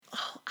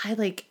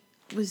I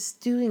was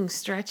doing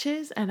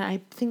stretches and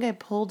I think I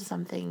pulled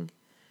something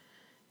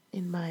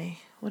in my,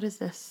 what is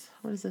this?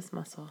 What is this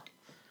muscle?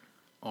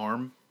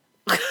 Arm?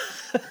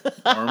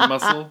 Arm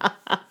muscle?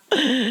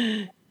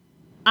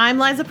 I'm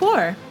Liza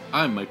Poor.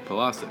 I'm Mike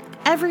Polasic.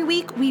 Every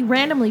week, we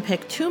randomly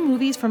pick 2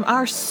 movies from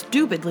our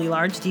stupidly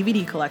large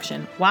DVD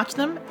collection, watch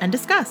them, and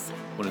discuss.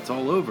 When it's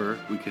all over,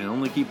 we can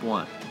only keep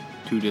one.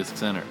 2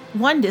 discs enter.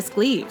 1 disc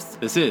leaves.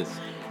 This is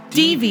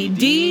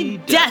DVD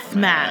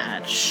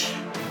Deathmatch.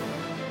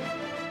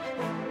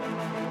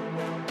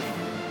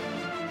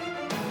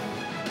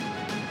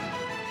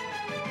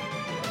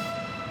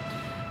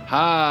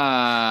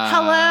 Hi.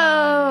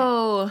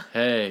 Hello.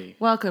 Hey.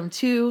 Welcome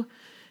to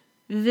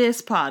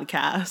this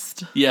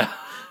podcast. Yeah.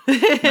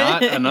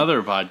 Not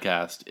another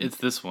podcast. It's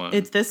this one.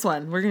 It's this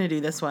one. We're going to do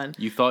this one.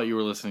 You thought you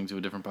were listening to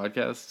a different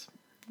podcast?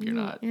 You're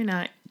not. You're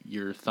not.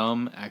 Your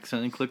thumb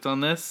accidentally clicked on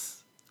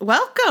this?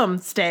 Welcome.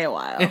 Stay a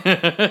while.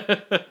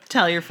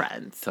 Tell your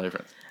friends. Tell your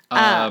friends.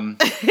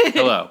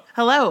 Hello.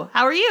 Hello.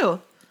 How are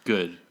you?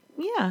 Good.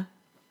 Yeah.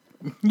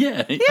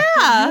 Yeah.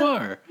 Yeah. You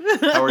are.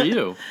 How are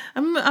you?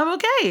 I'm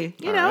okay.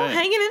 You All know, right.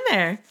 hanging in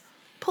there.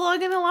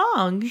 Plugging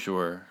along.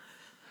 Sure.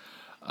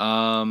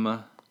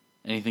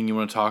 Anything you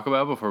want to talk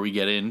about before we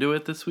get into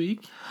it this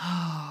week?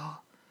 I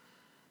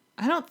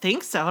don't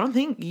think so. I don't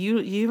think you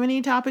have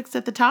any topics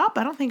at the top.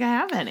 I don't think I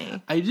have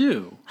any. I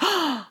do.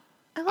 I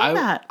love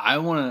that. I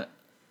want to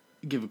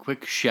give a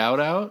quick shout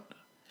out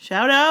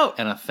Shout out.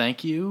 and a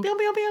thank you Pew,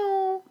 pew,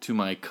 pew. to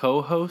my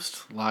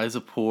co-host Liza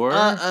Poor.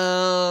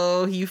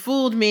 Uh-oh. You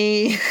fooled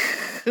me.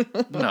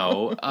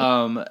 No,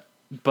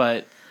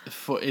 but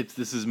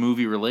this is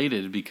movie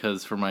related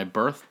because for my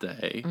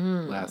birthday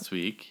last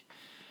week,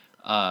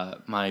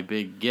 my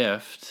big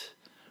gift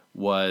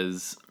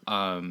was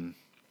an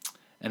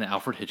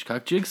Alfred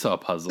Hitchcock jigsaw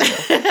puzzle,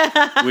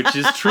 which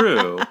is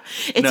true.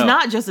 It's No.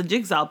 not just a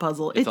jigsaw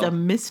puzzle. It's all- a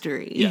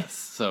mystery. Yes,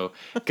 so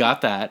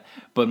got that.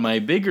 But my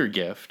bigger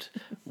gift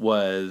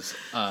was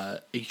a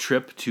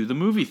trip to the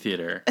movie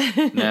theater.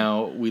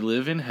 Now, we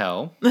live in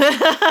hell,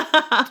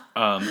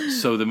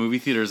 so the movie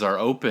theaters are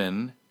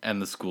open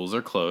and the schools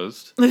are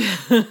closed.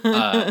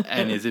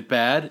 And is it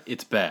bad?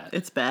 It's bad.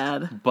 It's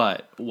bad.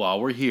 But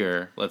while we're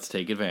here, let's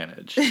take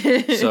advantage.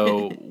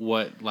 So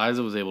what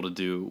Liza was able to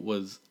do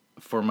was,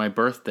 for my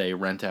birthday,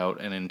 rent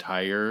out an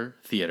entire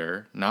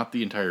theater, not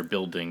the entire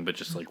building, but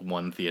just like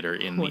one theater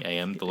in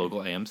the local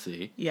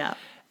AMC, Yeah.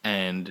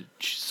 and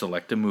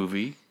select a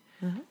movie.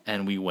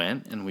 And we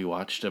went and we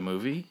watched a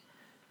movie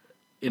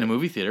in a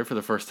movie theater for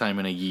the first time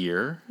in a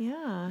year.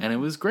 Yeah. And it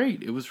was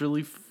great. It was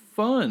really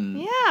fun.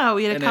 Yeah,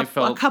 we had And a I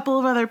felt- couple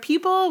of other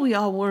people. We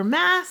all wore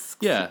masks.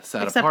 Yeah,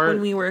 sat Except apart. when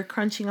we were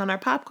crunching on our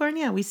popcorn.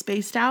 Yeah, we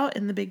spaced out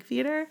in the big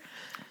theater.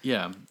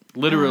 Yeah,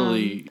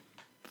 literally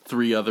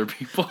 3 other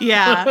people.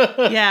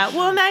 Yeah, yeah.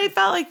 Well, and I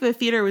felt like the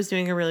theater was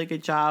doing a really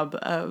good job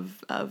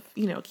of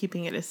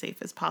keeping it as safe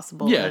as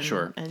possible. Yeah, and,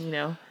 sure.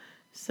 And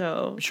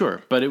so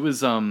Sure, but it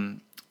was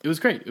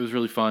great. It was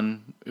really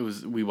fun.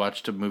 We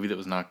watched a movie that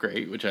was not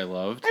great, which I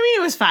loved. I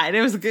mean, it was fine.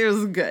 It was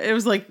good. It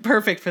was like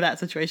perfect for that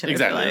situation. I feel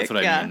Exactly, like. that's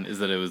what Yeah. I mean. Is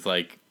that it was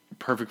like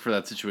perfect for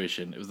that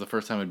situation. It was the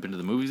first time I'd been to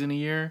the movies in a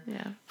year.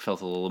 Yeah.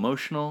 Felt a little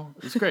emotional.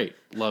 It was great.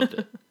 Loved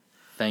it.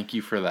 Thank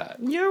you for that.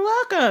 You're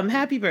welcome.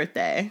 Happy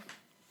birthday.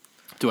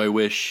 Do I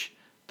wish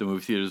the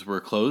movie theaters were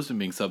closed and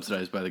being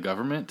subsidized by the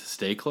government to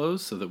stay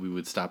closed so that we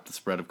would stop the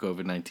spread of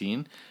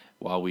COVID-19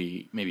 while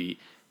we maybe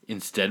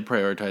instead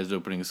prioritized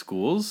opening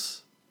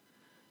schools?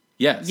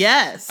 Yes.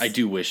 Yes. I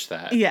do wish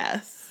that.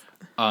 Yes.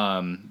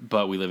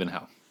 But we live in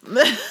hell.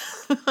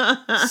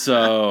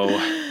 So,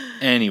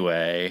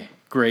 anyway,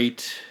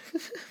 great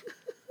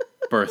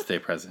birthday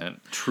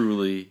present.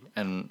 Truly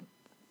and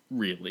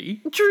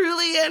really.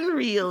 Truly and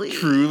really.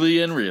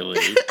 Truly and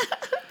really.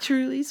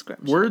 Truly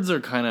scrumptious. Words are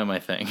kind of my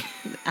thing.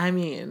 I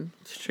mean,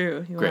 it's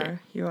true. Great.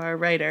 You are a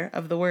writer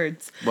of the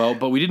words. Well,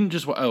 but we didn't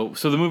just...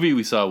 so the movie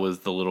we saw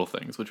was The Little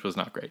Things, which was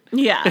not great.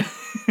 Yeah.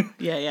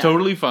 Yeah.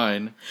 Totally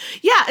fine.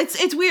 Yeah,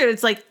 it's weird.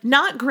 It's like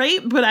not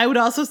great, but I would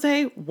also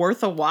say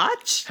worth a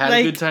watch. Had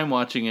a good time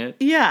watching it.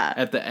 Yeah.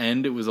 At the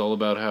end, it was all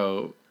about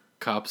how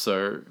cops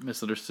are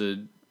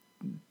misunderstood,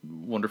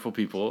 wonderful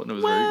people, and it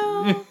was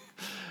very...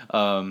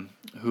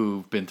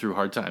 who've been through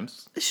hard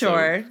times.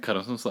 Sure. So cut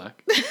them some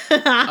slack.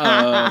 But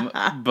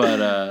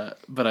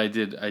I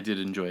did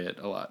enjoy it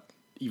a lot,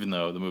 even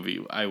though the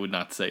movie I would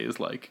not say is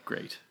like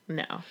great.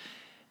 No.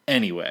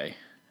 Anyway,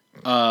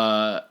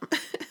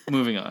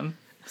 moving on.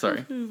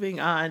 Sorry. Moving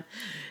on.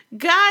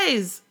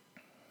 Guys,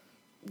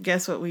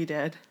 guess what we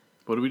did?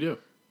 What do we do?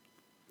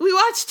 We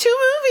watched 2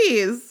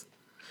 movies.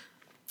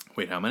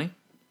 Wait, how many?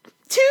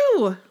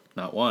 2.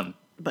 Not 1.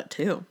 But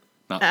 2.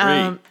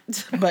 Not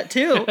 3. But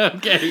 2.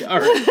 Okay, all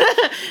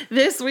right.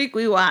 This week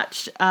we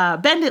watched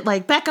Bend It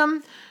Like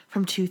Beckham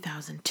from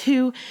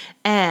 2002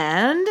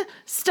 and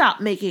Stop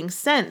Making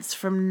Sense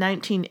from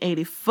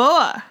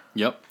 1984.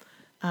 Yep.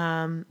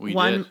 We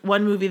One did.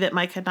 one movie that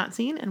Mike had not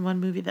seen and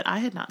one movie that I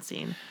had not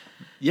seen.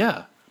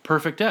 Yeah.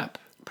 Perfect ep.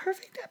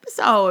 Perfect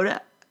episode.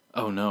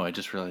 Oh no, I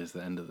just realized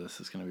the end of this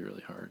is going to be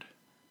really hard.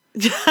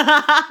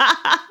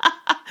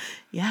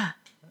 Yeah.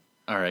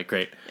 All right,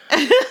 great.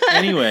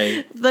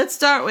 Anyway. Let's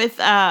start with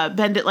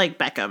Bend It Like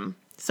Beckham.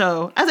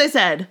 So, as I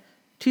said,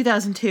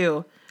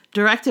 2002,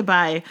 directed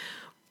by,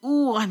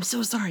 I'm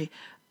so sorry,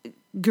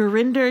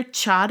 Gurinder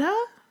Chadha?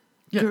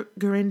 Yeah.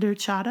 Gurinder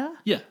Chadha?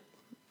 Yeah.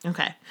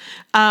 Okay.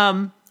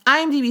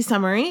 IMDb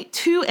summary.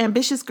 Two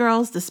ambitious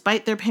girls,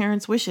 despite their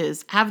parents'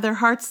 wishes, have their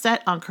hearts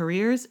set on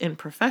careers in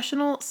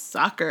professional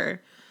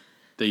soccer.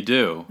 They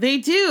do. They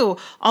do.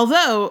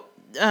 Although,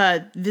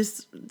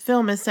 this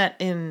film is set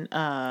in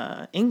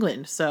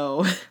England,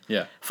 so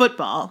Yeah.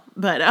 football.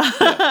 But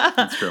Yeah,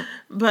 that's true.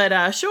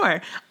 but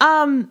sure.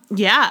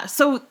 Yeah.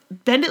 So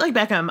Bend It Like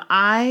Beckham.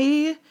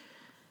 I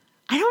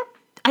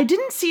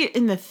didn't see it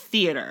in the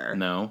theater.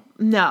 No.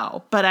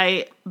 No, but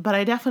I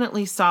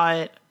definitely saw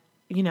it,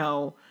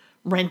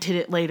 rented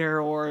it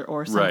later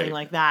or something Right.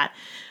 like that.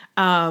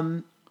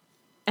 And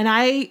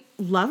I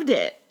loved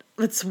it.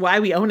 That's why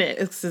we own it.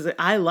 It's 'cause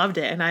I loved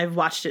it, and I've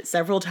watched it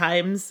several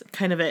times.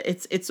 Kind of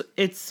it's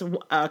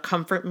a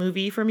comfort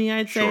movie for me.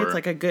 I'd say Sure. it's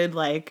like a good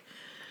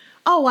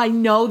I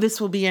know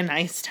this will be a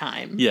nice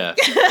time. Yeah.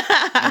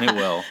 And it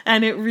will.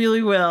 And it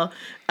really will.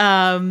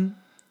 I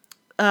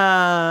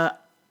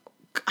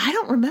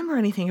don't remember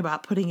anything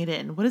about putting it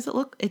in. What does it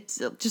look?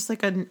 It's just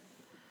like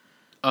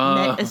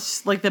it's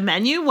just like the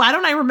menu. Why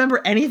don't I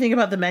remember anything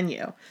about the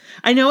menu?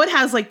 I know it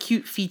has like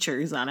cute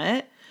features on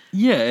it.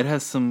 Yeah, it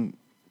has some.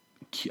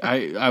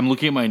 I'm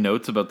looking at my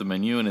notes about the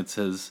menu, and it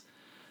says,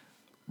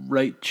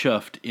 "Right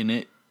chuffed in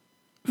it.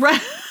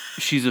 Right.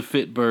 She's a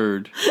fit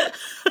bird."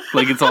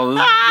 Like it's all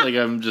like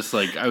I'm just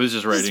like I was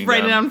just writing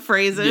down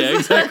phrases. Yeah,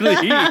 exactly.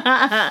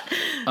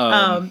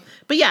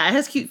 But yeah, it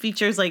has cute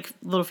features like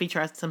little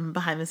featurettes, some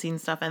behind the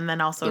scenes stuff, and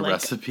then also The like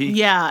recipe?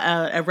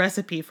 Yeah, a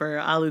recipe for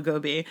aloo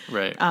gobi,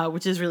 Right.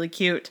 Which is really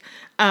cute.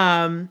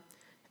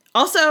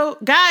 Also,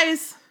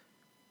 guys,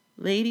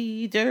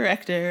 lady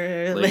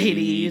director. We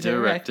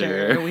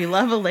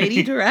love a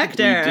lady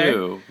director. We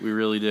do. We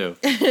really do.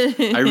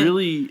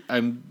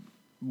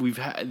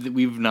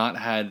 We've not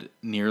had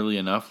nearly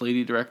enough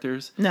lady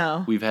directors.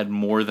 No, We've had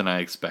more than I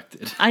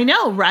expected, I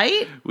know,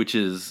 right? which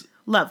is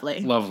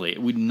Lovely. lovely.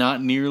 We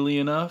not nearly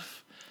enough.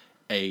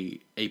 A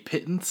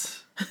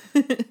pittance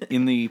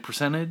in the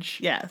percentage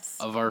Yes.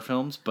 of our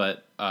films,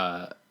 but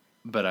I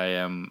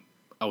am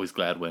always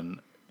glad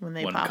when When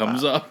it pop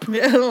comes up.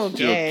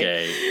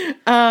 Okay.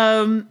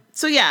 Okay.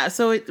 So yeah,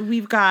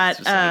 we've got It's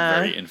just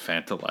very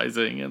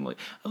infantilizing and like,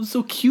 I'm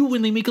so cute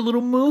when they make a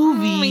little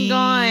movie. Oh my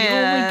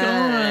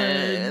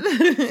god.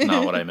 It's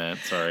not what I meant.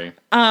 Sorry.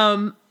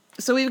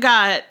 So we've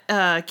got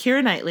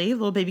Keira Knightley,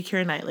 little baby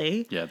Keira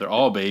Knightley. Yeah, they're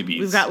all babies.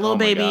 We've got little Oh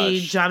my baby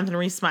gosh. Jonathan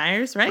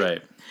Rhys-Meyers,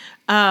 right?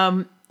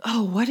 Right.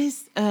 What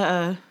is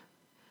the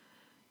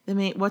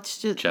main?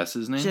 What's just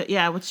Jess's name?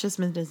 what's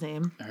Jasminda's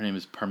name? Her name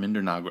is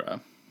Parminder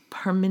Nagra.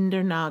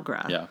 Parminder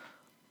Nagra. Yeah.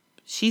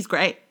 She's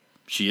great.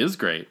 She is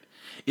great.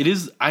 It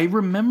is. I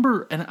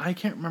remember, and I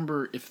can't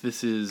remember if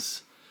this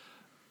is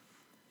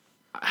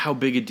how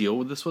big a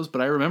deal this was, but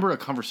I remember a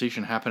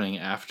conversation happening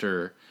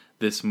after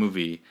this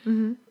movie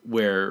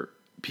where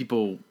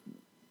people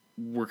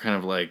were kind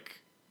of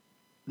like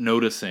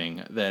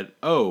noticing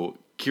that,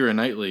 Keira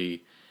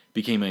Knightley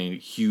became a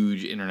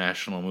huge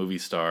international movie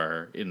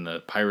star in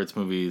the Pirates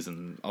movies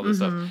and all this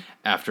stuff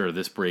after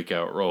this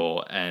breakout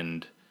role,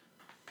 and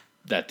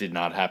that did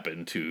not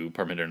happen to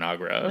Parminder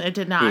Nagra. It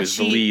did not. Who is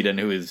the lead and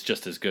who is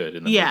just as good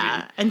in the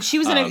movie. And she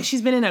was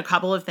she's been in a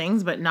couple of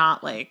things, but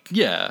not like.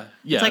 Yeah.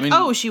 It's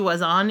like, she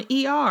was on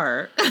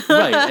ER.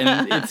 Right,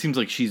 and it seems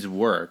like she's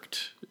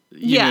worked.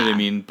 You know what Yeah. I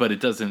mean? But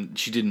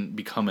she didn't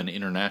become an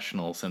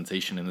international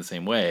sensation in the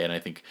same way, and I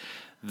think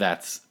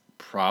that's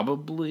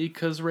probably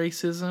because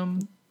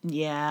racism.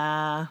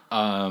 Yeah.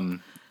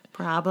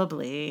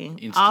 Probably.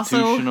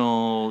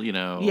 Institutional,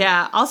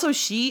 Yeah. Also,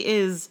 she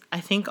is, I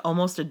think,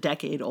 almost a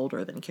decade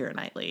older than Keira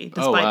Knightley,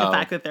 despite the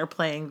fact that they're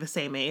playing the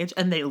same age,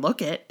 and they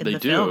look it in the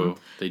film.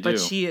 They do. But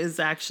she is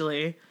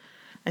actually,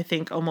 I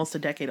think, almost a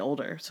decade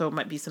older, so it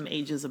might be some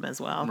ageism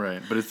as well.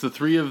 Right, but it's the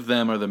three of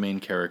them are the main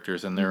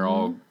characters, and they're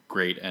all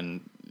great,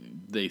 and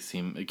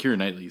Keira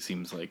Knightley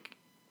seems like,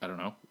 I don't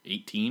know,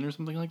 18 or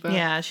something like that?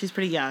 Yeah, she's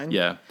pretty young.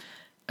 Yeah.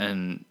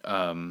 And,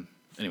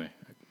 anyway.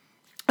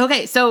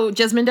 Okay, so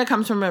Jasminda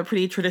comes from a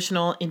pretty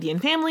traditional Indian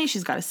family.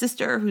 She's got a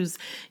sister who's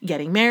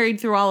getting married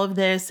through all of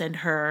this, and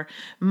her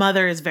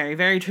mother is very,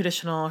 very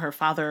traditional. Her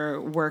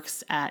father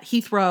works at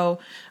Heathrow,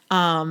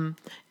 and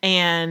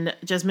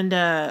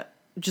Jasminda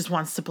just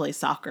wants to play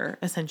soccer,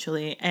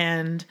 essentially,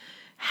 and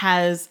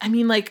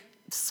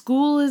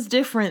school is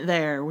different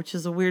there, which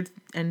is a weird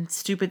and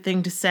stupid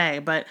thing to say,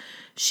 but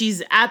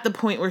she's at the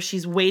point where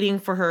she's waiting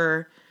for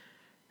her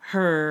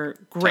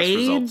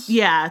grades,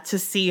 to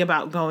see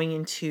about going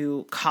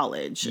into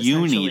college.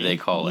 Uni, they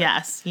call it.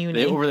 Yes,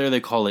 uni. Over there, they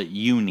call it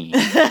uni. So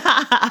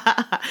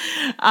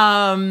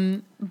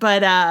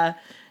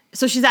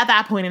she's at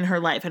that point in her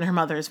life, and her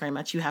mother is very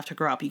much, you have to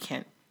grow up. You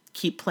can't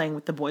keep playing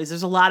with the boys.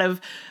 There's a lot of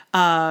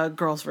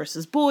girls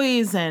versus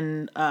boys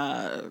and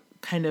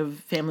kind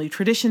of family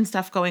tradition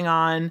stuff going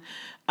on.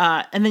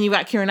 And then you've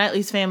got Keira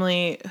Knightley's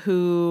family,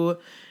 who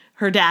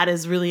her dad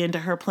is really into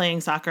her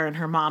playing soccer, and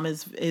her mom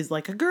is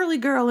like a girly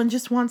girl and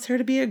just wants her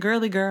to be a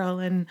girly girl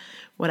and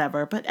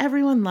whatever. But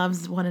everyone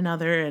loves one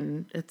another,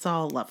 and it's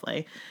all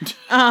lovely.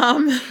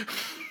 And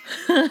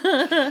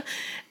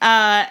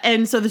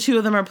so the two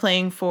of them are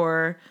playing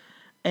for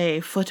a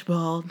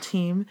football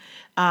team,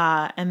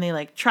 and they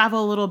like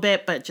travel a little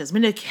bit, but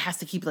Jasminda has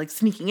to keep like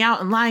sneaking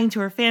out and lying to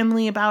her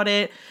family about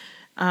it.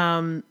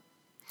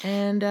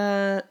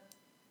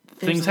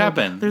 Things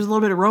happen. There's a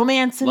little bit of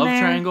romance in Love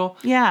there. triangle.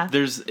 Yeah.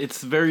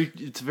 It's very.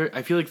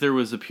 I feel like there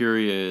was a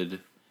period,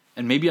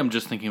 and maybe I'm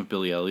just thinking of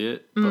Billy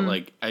Elliot, but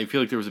like I feel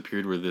like there was a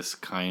period where this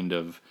kind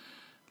of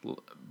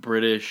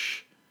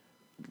British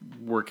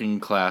working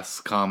class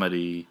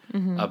comedy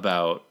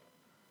about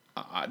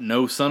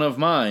no son of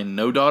mine,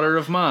 no daughter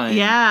of mine is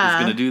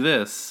going to do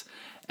this,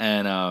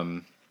 and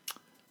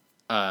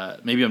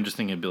maybe I'm just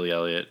thinking of Billy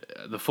Elliot.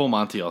 The Full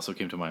Monty also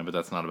came to mind, but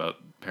that's not about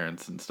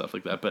parents and stuff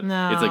like that. But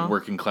it's like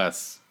working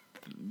class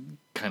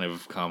kind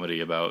of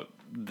comedy about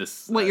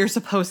this. What you're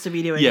supposed to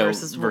be doing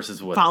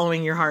versus what,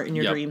 following your heart and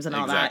your dreams and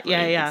all that.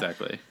 Yeah.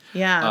 Exactly.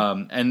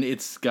 Yeah. And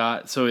it's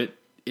got, so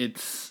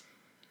it's,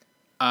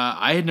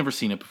 I had never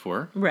seen it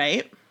before.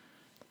 Right.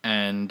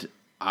 And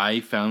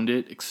I found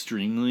it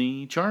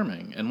extremely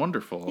charming and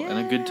wonderful and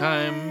a good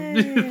time.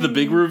 The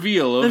big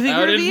reveal of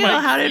how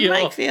did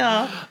Mike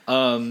feel?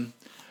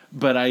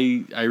 But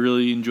I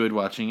really enjoyed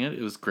watching it.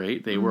 It was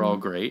great. They were all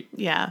great.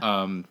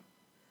 Yeah.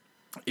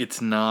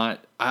 It's not,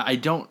 I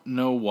don't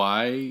know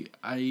why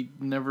I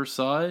never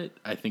saw it.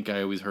 I think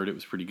I always heard it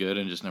was pretty good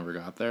and just never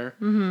got there.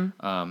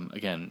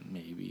 Again,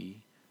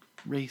 maybe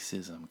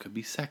racism, could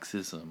be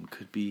sexism,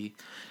 could be...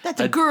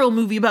 That's a girl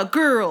movie about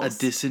girls. A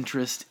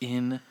disinterest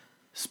in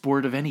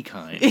sport of any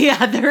kind.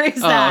 Yeah, there is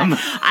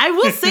that. I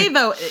will say,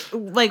 though,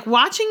 like,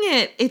 watching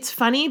it, it's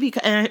funny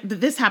because... And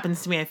this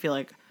happens to me, I feel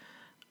like,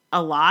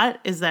 a lot,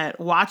 is that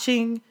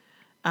watching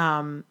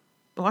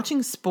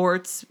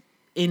sports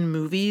in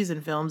movies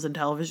and films and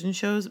television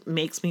shows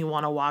makes me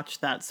want to watch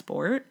that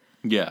sport.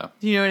 Yeah.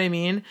 Do you know what I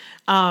mean?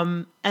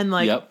 And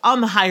like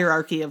on the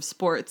hierarchy of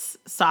sports,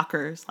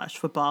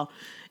 soccer/football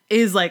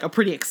is like a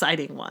pretty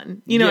exciting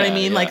one. You know what I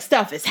mean? Yeah. Like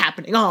stuff is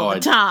happening all the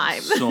time.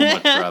 I'd so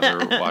much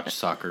rather watch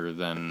soccer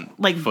than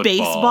like football.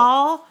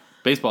 Baseball.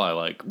 Baseball I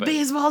like. But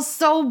baseball's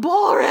so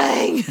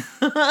boring.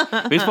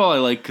 Baseball I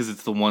like because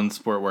it's the one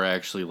sport where I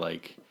actually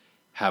like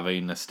have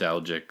a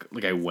nostalgic,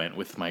 like I went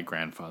with my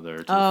grandfather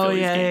to the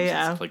Phillies games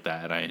and stuff like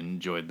that, and I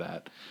enjoyed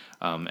that.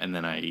 And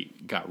then I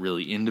got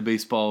really into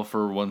baseball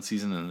for one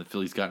season, and the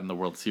Phillies got in the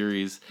World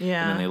Series, and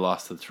then they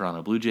lost to the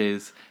Toronto Blue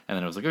Jays, and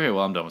then I was like, okay,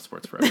 well, I'm done with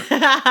sports forever.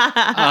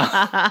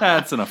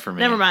 That's enough for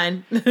me. Never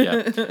mind.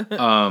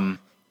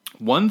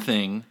 One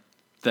thing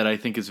that I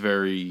think is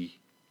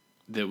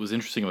that was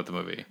interesting about the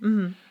movie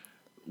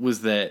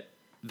was that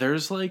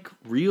there's like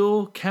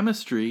real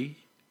chemistry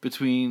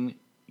between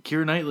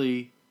Keira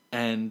Knightley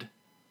and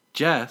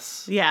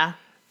Jess. Yeah.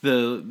 The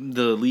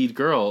lead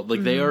girl.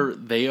 Like they are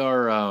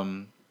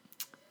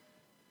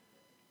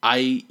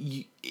I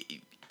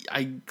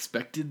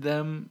expected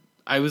them.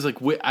 I was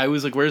like,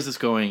 where's this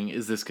going?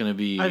 Is this going to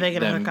be Are they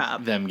gonna hook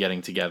up? Them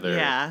getting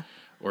together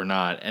or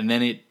not? And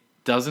then it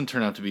doesn't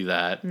turn out to be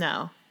that.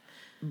 No.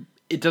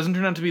 It doesn't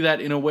turn out to be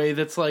that in a way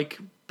that's like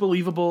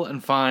believable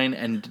and fine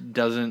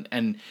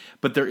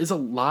but there is a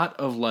lot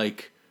of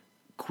like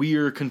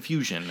queer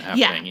confusion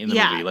happening in the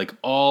movie, like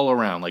all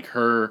around. Like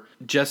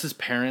Jess's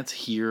parents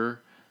hear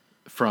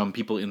from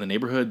people in the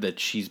neighborhood that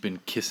she's been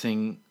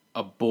kissing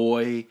a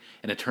boy,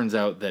 and it turns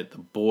out that the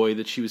boy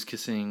that she was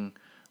kissing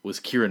was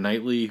Keira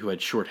Knightley, who had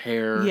short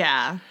hair.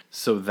 Yeah.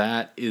 So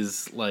that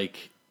is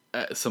like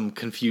some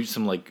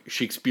like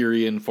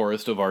Shakespearean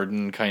Forest of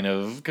Arden kind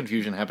of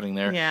confusion happening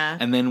there. Yeah.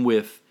 And then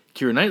with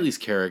Keira Knightley's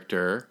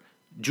character,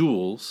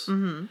 Jules,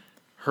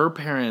 her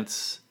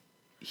parents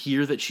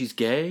hear that she's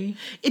gay?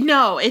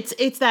 No,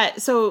 it's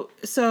that so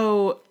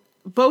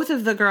both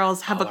of the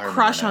girls have a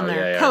crush on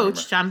their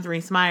coach, Jonathan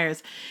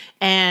Rhys-Meyers,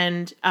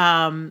 and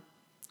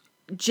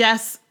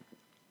Jess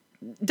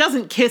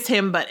doesn't kiss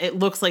him, but it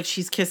looks like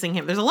she's kissing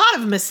him. There's a lot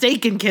of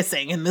mistaken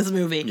kissing in this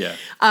movie. Yeah.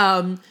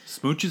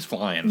 Smooch is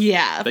flying.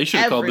 Yeah. They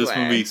should have called this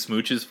movie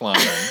Smooch is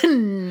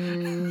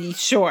Flying.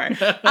 Sure.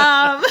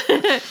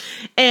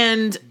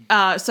 And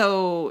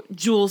so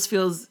Jules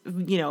feels,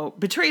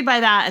 betrayed by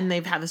that, and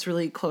they've had this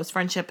really close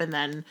friendship, and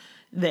then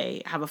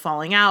they have a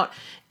falling out.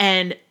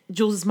 And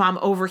Jules' mom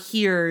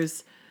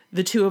overhears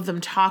the two of them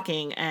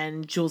talking,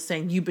 and Jules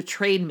saying, "You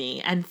betrayed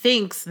me," and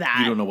thinks that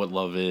you don't know what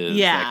love is.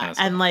 Yeah, that kind of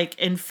stuff. and like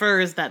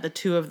infers that the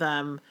two of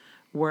them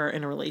were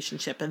in a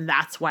relationship, and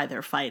that's why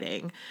they're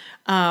fighting.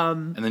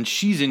 And then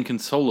she's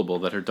inconsolable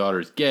that her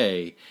daughter's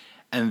gay,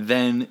 and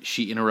then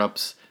she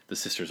interrupts the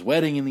sister's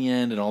wedding in the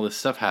end, and all this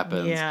stuff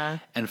happens,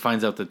 and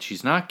finds out that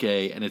she's not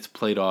gay, and it's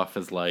played off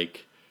as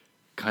like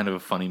kind of a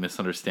funny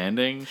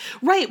misunderstanding,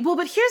 right? Well,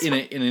 but here's in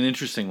an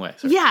interesting way.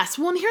 Sorry. Yes,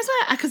 well, and here's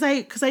what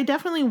because I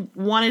definitely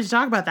wanted to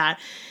talk about that,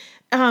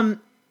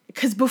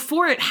 because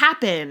before it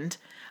happened,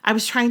 I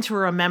was trying to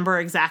remember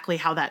exactly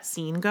how that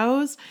scene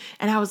goes.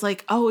 And I was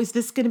like, oh, is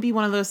this going to be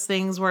one of those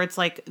things where it's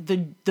like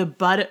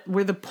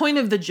where the point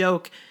of the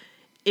joke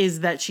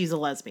is that she's a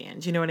lesbian?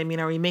 Do you know what I mean?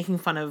 Are we making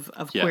fun of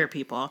queer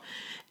people?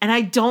 And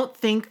I don't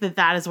think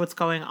that is what's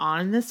going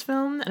on in this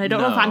film. And I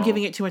don't know if I'm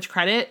giving it too much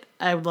credit.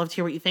 I would love to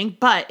hear what you think.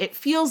 But it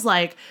feels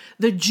like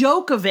the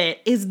joke of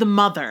it is the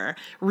mother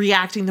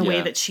reacting the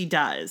way that she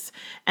does.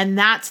 And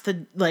that's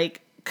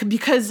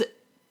because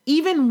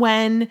even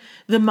when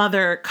the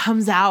mother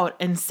comes out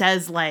and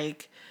says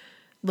like,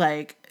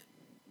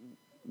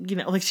 you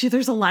know, like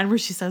there's a line where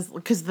she says,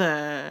 because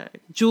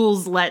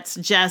Jules lets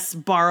Jess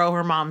borrow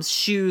her mom's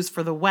shoes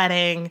for the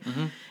wedding.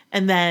 Mm-hmm.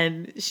 And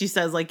then she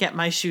says, like, get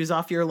my shoes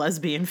off your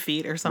lesbian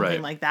feet or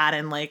something like that.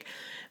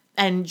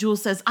 And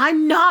Jules says,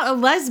 I'm not a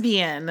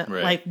lesbian.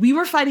 Right. Like, we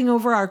were fighting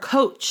over our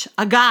coach,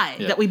 a guy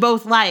that we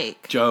both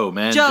like. Joe.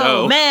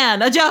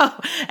 And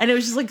it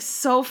was just like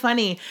so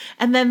funny.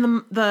 And then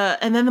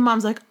the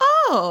mom's like,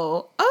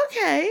 oh,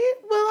 okay.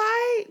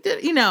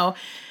 Well,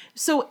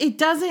 so it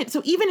doesn't,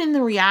 so even in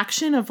the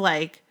reaction of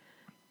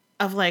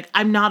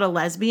I'm not a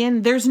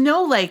lesbian, there's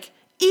no like,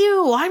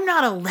 ew, I'm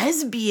not a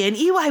lesbian.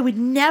 Ew, I would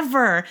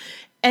never.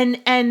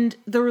 And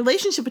the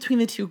relationship between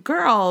the two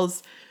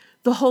girls,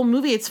 the whole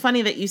movie, it's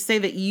funny that you say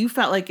that you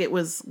felt like it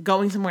was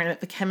going somewhere and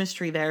that the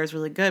chemistry there is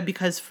really good,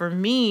 because for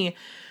me,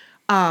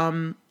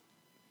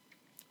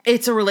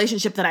 it's a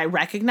relationship that I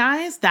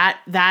recognize,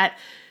 that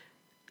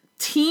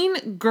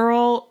teen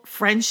girl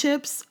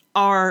friendships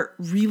are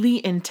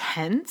really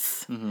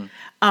intense.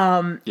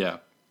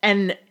 Mm-hmm.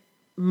 And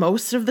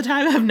most of the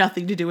time have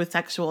nothing to do with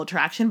sexual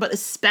attraction, but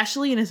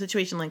especially in a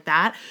situation like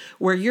that,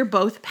 where you're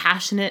both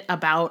passionate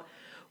about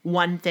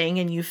one thing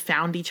and you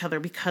found each other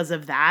because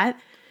of that,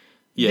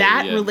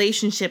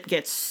 relationship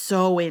gets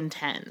so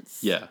intense.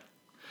 Yeah.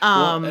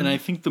 Well, and I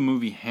think the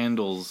movie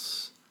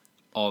handles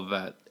all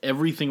that.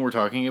 Everything we're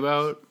talking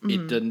about,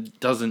 it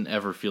doesn't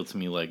ever feel to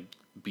me like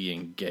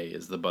being gay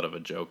is the butt of a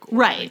joke.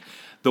 Right. Anything.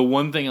 The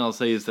one thing I'll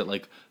say is that,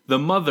 like, the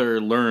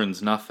mother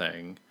learns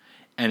nothing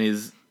and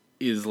is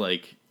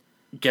like,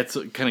 gets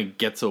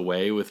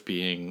away with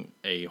being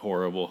a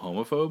horrible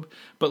homophobe,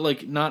 but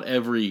like not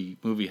every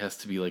movie has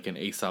to be like an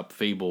Aesop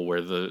fable where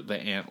the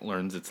aunt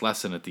learns its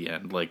lesson at the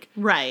end. Like,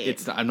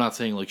 right. I'm not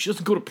saying like she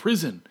doesn't go to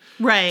prison,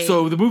 right?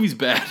 So the movie's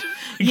bad.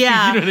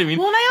 Yeah, you know what I mean.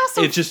 Well, and I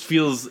also it just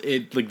feels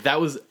it like that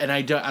was, and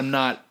I'm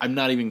not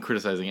even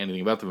criticizing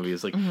anything about the movie.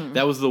 It's like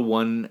that was the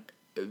one.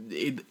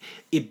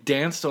 It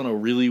danced on a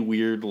really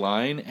weird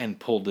line and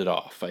pulled it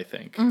off. I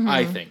think,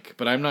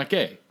 but I'm not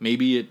gay.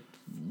 Maybe it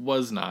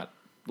was not.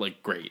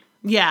 Like, great.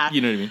 Yeah. You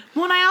know what I mean?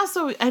 Well, and I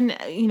also,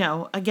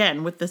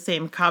 again, with the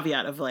same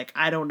caveat of like,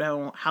 I don't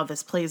know how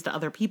this plays to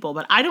other people,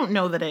 but I don't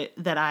know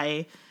that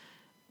I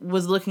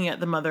was looking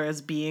at the mother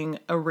as being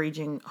a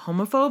raging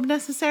homophobe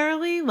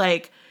necessarily.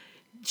 Like,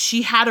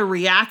 she had a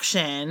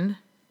reaction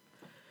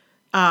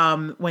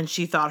when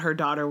she thought her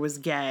daughter was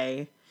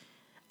gay.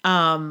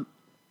 And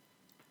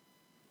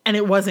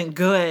it wasn't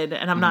good,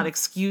 and I'm not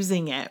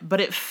excusing it, but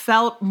it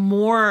felt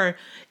more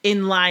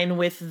in line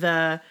with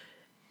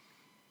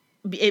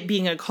it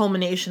being a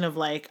culmination of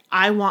like,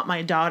 I want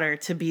my daughter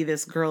to be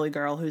this girly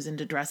girl who's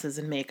into dresses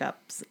and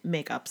makeups.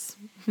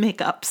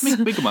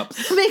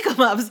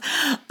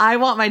 I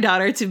want my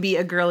daughter to be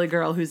a girly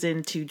girl who's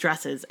into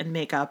dresses and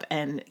makeup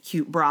and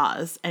cute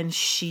bras, and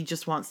she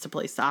just wants to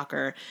play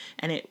soccer.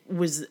 And it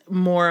was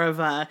more of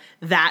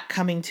that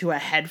coming to a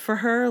head for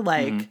her,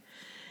 like,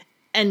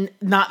 and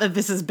not that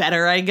this is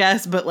better, I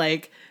guess, but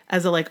like,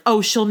 as a like,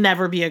 oh, she'll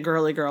never be a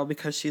girly girl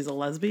because she's a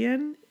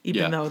lesbian.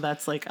 Even though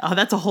that's like,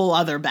 that's a whole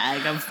other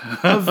bag of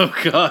oh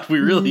God, we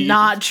really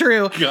not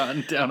true.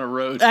 Gotten down a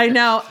road. I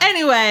know.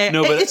 Anyway,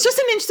 it's just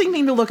an interesting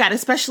thing to look at,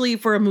 especially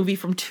for a movie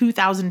from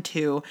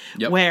 2002,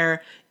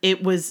 where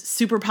it was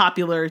super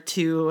popular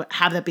to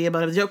have that be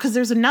about a joke. Because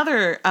there's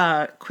another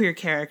queer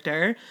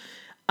character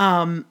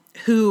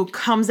who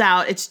comes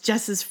out. It's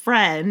Jess's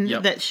friend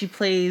that she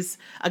plays,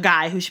 a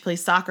guy who she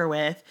plays soccer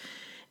with.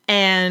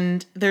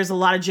 And there's a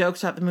lot of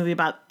jokes throughout the movie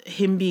about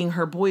him being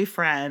her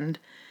boyfriend.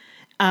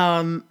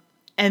 And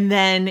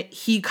then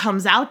he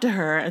comes out to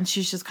her and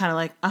she's just kind of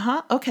like,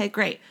 okay,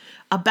 great.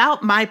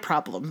 About my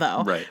problem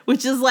though, right.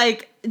 Which is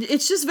like,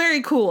 it's just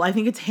very cool. I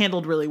think it's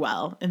handled really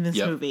well in this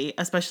movie,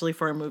 especially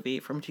for a movie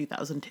from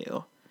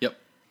 2002. Yep.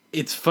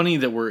 It's funny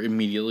that we're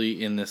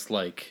immediately in this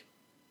like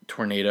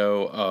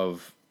tornado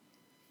of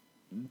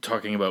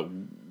talking about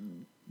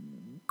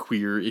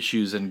queer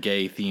issues and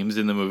gay themes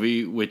in the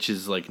movie, which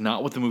is like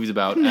not what the movie's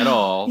about at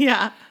all.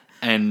 Yeah.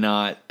 And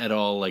not at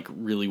all like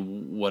really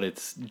what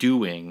it's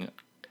doing.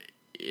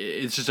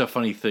 It's just a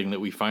funny thing that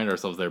we find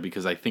ourselves there,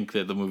 because I think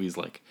that the movie's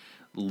like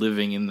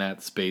living in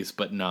that space,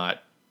 but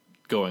not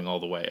going all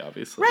the way,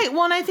 obviously. Right.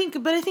 Well, and I think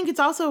it's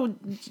also,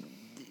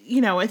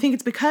 I think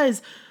it's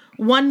because,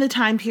 one, the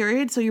time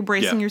period, so you're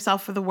bracing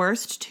yourself for the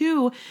worst.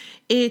 Two,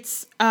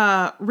 it's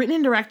written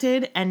and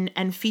directed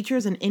and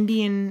features an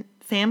Indian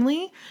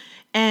family.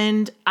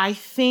 And I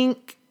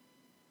think,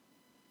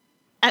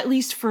 at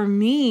least for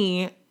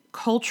me,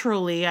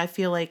 culturally, I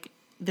feel like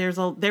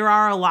there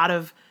are a lot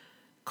of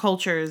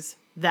cultures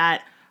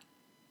that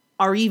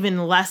are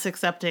even less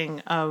accepting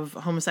of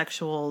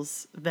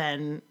homosexuals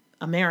than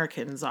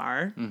Americans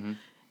are.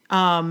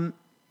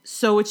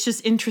 So it's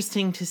just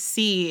interesting to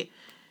see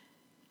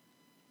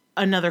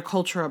another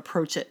culture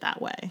approach it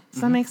that way.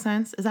 Does that make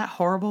sense? Is that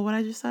horrible what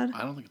I just said?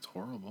 I don't think it's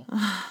horrible.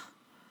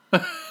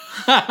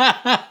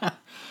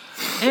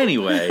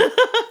 Anyway,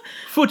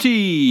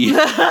 footy.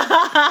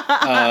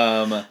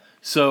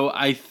 So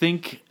I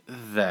think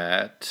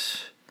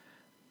that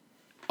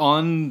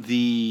on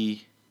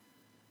the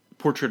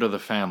portrait of the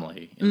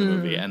family in the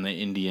movie and the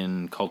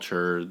Indian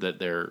culture that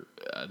they're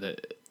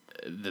that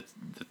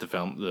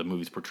the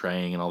movie's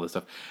portraying and all this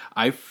stuff,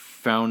 I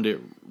found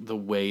it, the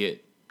way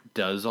it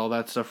does all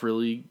that stuff,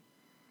 really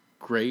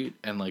great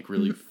and like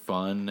really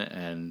fun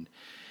and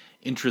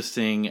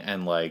interesting,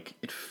 and like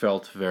it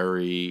felt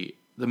very,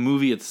 the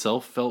movie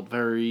itself felt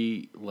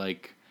very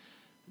like,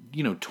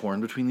 you know,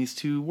 torn between these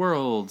two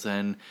worlds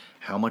and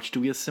how much do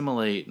we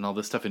assimilate and all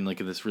this stuff in like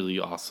this really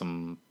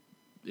awesome,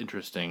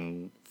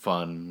 interesting,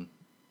 fun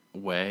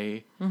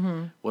way.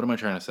 What am I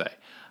trying to say?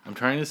 I'm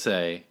trying to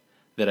say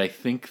that I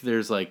think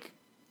there's like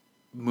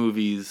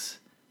movies,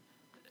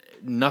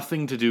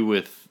 nothing to do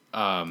with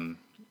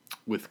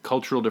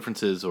cultural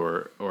differences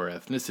or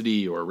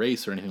ethnicity or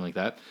race or anything like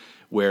that,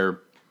 where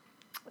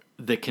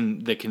that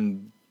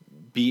can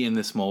be in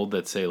this mold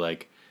that say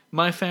like,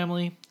 my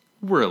family,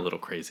 we're a little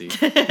crazy.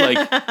 Like,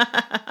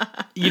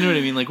 you know what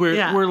I mean? Like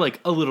we're like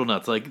a little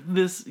nuts. Like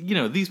this, you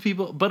know, these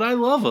people, but I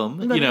love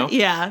them, you know?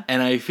 Yeah.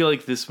 And I feel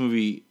like this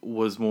movie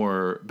was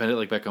more, Bend It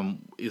Like Beckham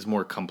is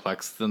more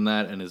complex than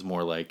that, and is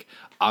more like,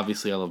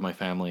 obviously I love my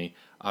family.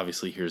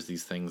 Obviously here's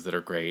these things that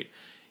are great.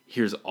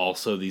 Here's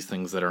also these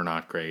things that are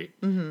not great.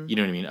 You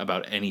know what I mean?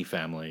 About any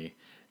family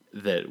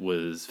that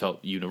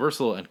felt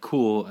universal and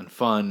cool and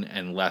fun,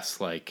 and less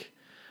like,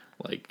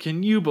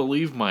 can you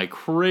believe my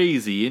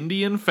crazy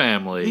Indian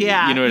family?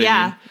 Yeah. You know what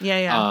I mean?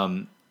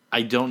 Yeah.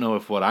 I don't know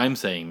if what I'm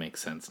saying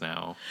makes sense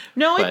now.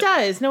 No, it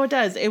does. No, it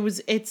does.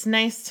 It's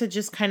nice to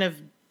just kind of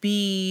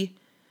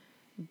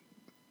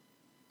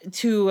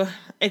to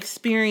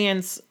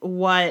experience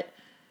what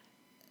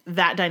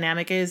that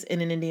dynamic is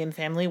in an Indian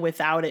family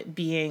without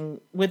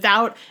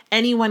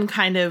anyone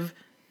kind of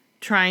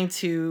trying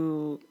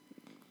to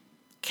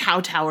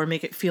kowtow or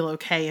make it feel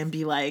okay and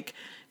be like,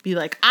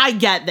 I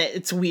get that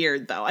it's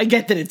weird though. I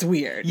get that it's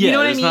weird. Yeah, you know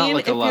what I mean? Not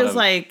like it feels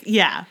like,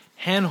 yeah.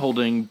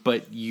 hand-holding,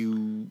 but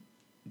you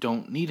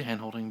don't need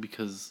hand-holding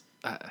because...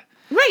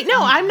 Right, no,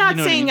 I'm not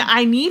saying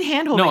I need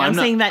hand-holding. No, I'm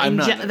saying that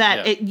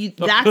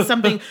that's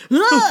something...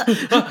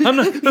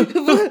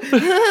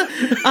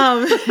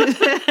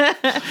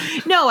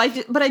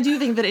 But I do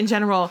think that in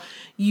general,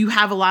 you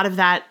have a lot of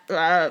that.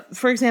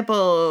 For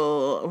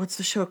example, what's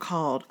the show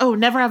called? Oh,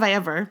 Never Have I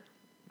Ever.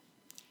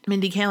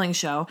 Mindy Kaling's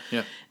show.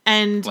 Yeah.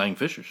 And Lang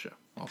Fisher's show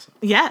also.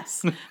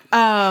 Yes.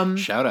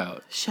 Shout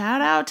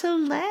out to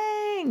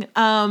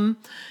Lang.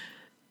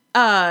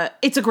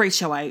 It's a great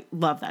show. I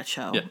love that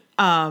show.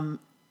 Yeah.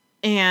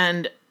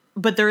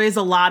 But there is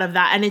a lot of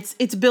that, and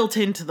it's built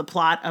into the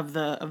plot of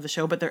the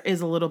show, but there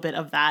is a little bit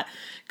of that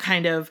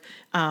kind of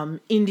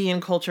Indian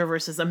culture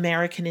versus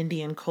American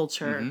Indian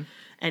culture,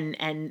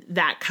 and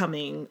that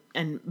coming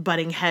and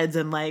butting heads,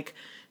 and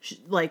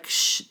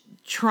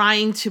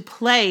trying to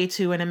play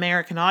to an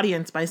American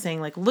audience by saying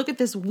like, look at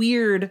this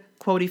weird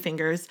quotey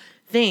fingers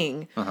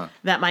thing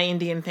that my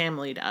Indian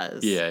family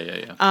does.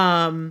 Yeah.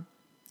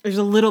 There's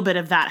a little bit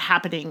of that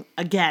happening.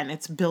 Again,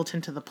 it's built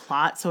into the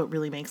plot, so it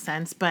really makes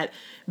sense. But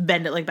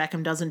Bend It Like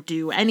Beckham doesn't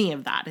do any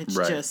of that. It's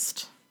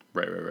just...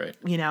 Right.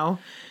 You know?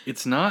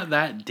 It's not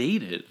that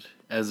dated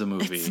as a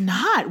movie. It's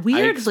not,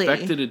 weirdly. I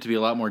expected it to be a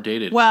lot more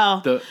dated.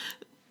 Well,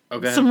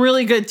 Okay. Some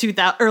really good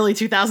early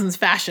 2000s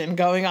fashion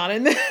going on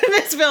in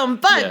this film.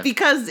 But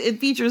because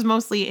it features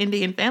mostly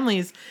Indian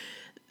families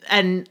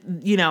and,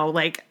 you know,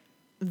 like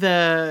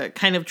the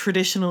kind of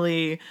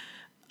traditionally...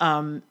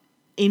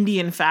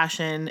 Indian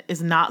fashion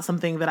is not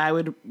something that I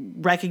would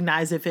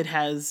recognize if it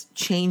has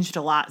changed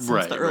a lot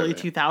since the early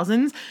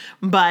 2000s,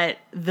 but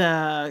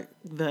the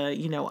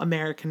you know,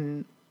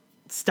 American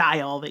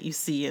style that you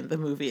see in the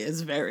movie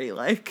is very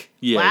like,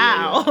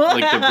 wow. Yeah.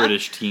 Like the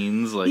British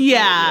teens, like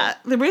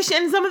the British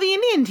and some of the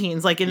Indian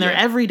teens, like in their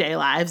everyday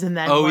lives, and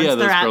then once those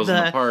they're girls at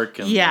in the park,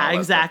 and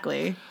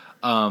exactly.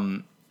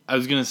 I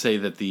was gonna say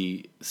that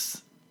the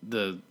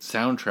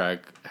soundtrack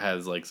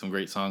has like some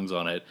great songs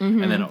on it,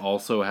 and then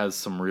also has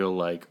some real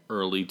like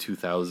early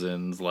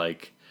 2000s,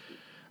 like,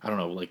 I don't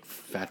know, like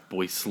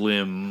Fatboy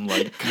Slim,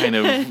 like kind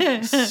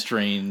of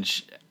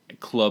strange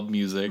club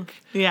music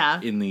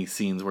in these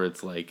scenes where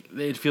it's like,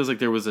 it feels like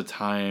there was a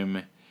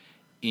time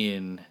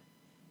in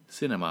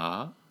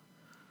cinema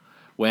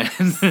when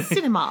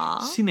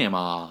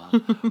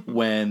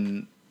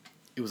when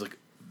it was like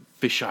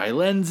fisheye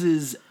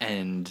lenses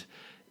and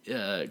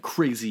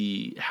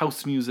crazy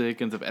house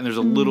music and stuff, and there's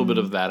a little bit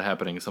of that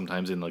happening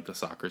sometimes in like the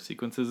soccer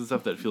sequences and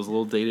stuff that feels a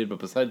little dated, but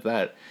besides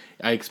that,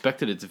 I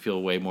expected it to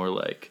feel way more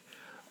like,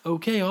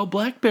 okay, I'll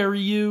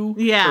BlackBerry you,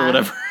 or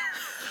whatever.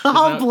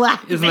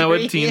 BlackBerry. Isn't that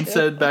what teens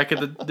said back in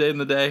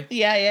the day?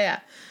 Yeah.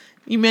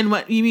 You mean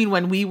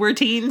when we were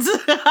teens?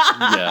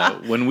 Yeah,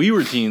 when we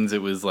were teens,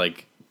 it was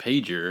like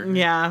pager.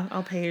 Yeah,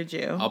 I'll page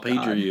you. I'll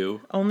pager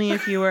you. Only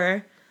if you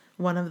were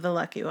one of the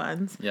lucky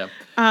ones. Yeah.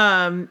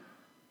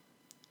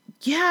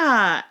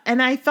 Yeah,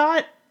 and I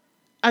thought,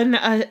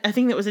 I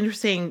think that was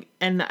interesting,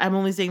 and I'm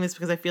only saying this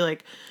because I feel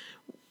like,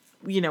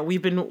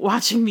 we've been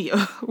watching the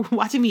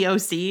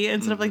OC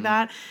and stuff like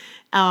that,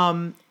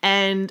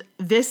 and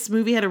this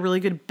movie had a really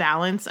good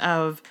balance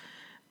of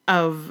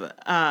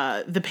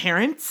the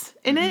parents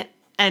in it,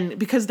 and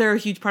because they're a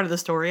huge part of the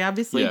story,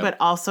 obviously, but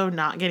also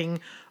not getting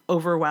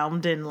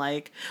overwhelmed in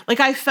like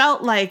I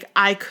felt like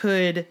I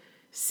could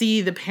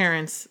see the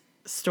parents'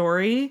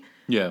 story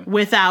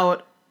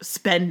without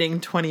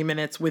spending 20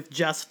 minutes with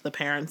just the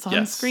parents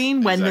on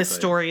screen when this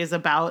story is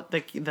about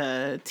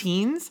the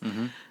teens.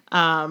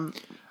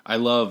 I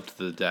loved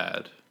the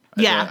dad.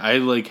 Yeah.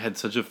 I had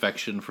such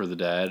affection for the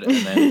dad,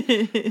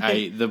 and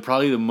then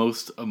probably the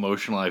most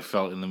emotional I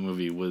felt in the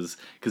movie was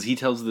because he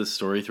tells this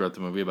story throughout the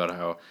movie about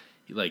how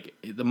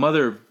the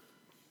mother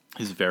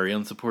is very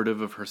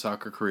unsupportive of her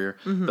soccer career.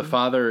 The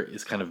father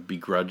is kind of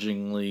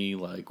begrudgingly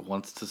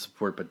wants to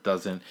support but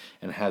doesn't,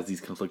 and has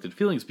these conflicted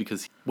feelings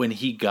because when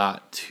he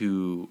got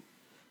to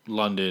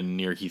London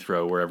near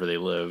Heathrow, wherever they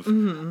live,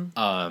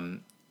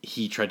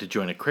 he tried to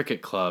join a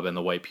cricket club, and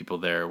the white people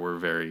there were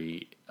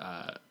very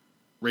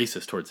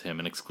racist towards him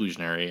and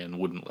exclusionary and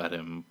wouldn't let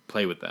him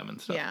play with them and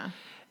stuff. Yeah.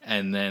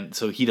 And then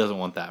so he doesn't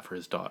want that for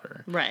his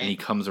daughter. Right. And he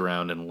comes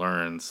around and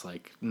learns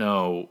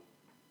no,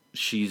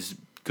 she's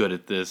good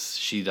at this.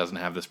 She doesn't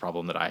have this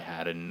problem that I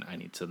had, and I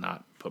need to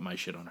not put my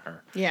shit on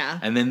her. Yeah.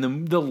 And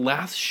then the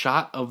last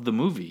shot of the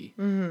movie,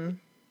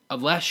 a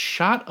last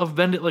shot of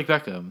Bend It Like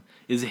Beckham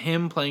is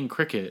him playing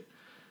cricket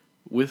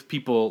with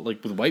people,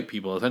 with white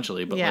people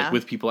essentially, but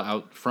with people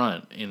out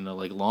front in the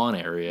lawn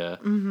area.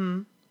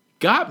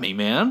 Got me,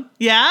 man.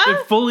 Yeah?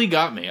 It fully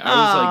got me.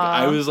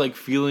 I was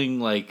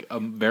feeling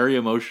very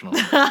emotional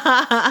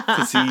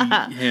to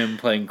see him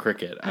playing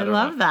cricket. I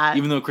love that.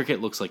 Even though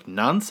cricket looks like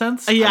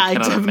nonsense. Yeah, I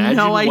have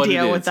no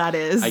idea what that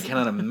is. I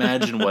cannot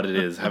imagine what it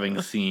is,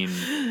 having seen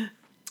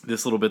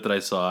this little bit that I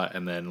saw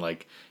and then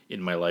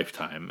in my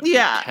lifetime.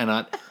 Yeah. I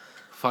cannot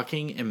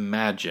fucking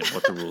imagine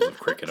what the rules of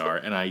cricket are,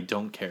 and I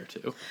don't care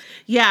to.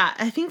 Yeah,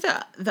 I think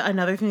the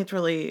another thing that's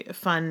really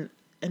fun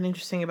and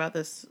interesting about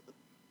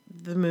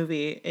the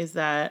movie is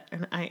that,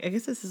 and I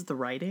guess this is the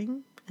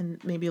writing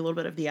and maybe a little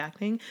bit of the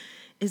acting,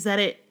 is that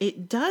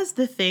it does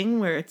the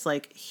thing where it's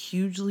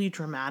hugely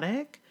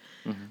dramatic,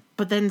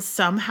 but then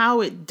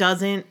somehow it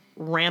doesn't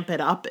ramp it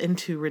up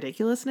into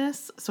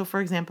ridiculousness. So for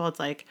example,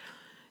 it's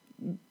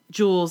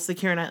Jules, the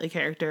Keira Knightley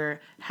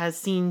character, has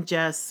seen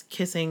Jess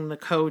kissing the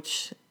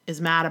coach,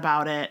 is mad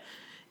about it,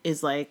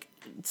 is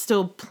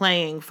still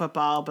playing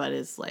football, but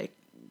is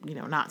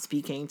not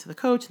speaking to the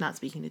coach, not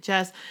speaking to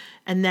Jess.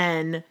 And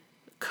then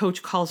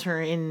coach calls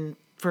her in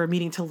for a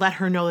meeting to let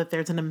her know that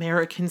there's an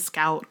American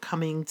scout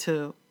coming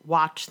to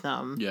watch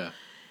them. Yeah.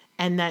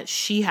 And that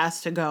she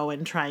has to go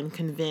and try and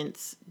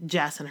convince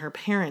Jess and her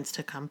parents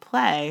to come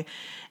play.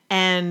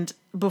 And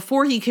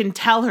before he can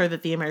tell her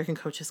that the American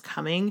coach is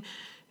coming,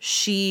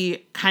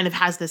 she kind of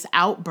has this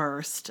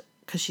outburst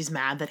because she's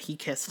mad that he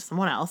kissed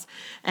someone else.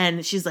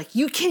 And she's like,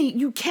 you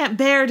can't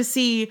bear to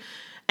see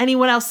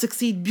anyone else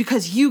succeed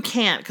because you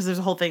can't, because there's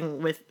a whole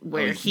thing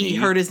where he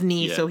hurt his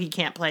knee, so he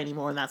can't play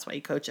anymore, and that's why he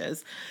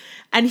coaches.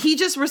 And he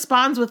just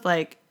responds with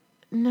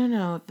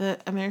no, the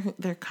American,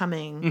 they're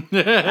coming.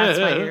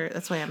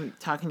 That's why I'm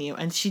talking to you.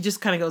 And she just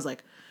kind of goes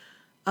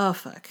oh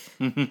fuck.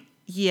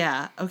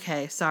 Yeah,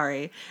 okay,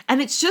 sorry.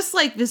 And it's just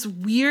this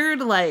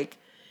weird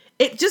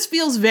it just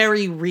feels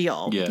very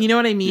real. Yeah. You know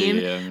what I mean?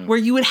 Yeah. Where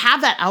you would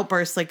have that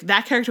outburst,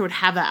 that character would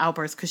have that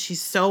outburst because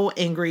she's so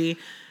angry.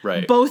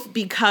 Right. Both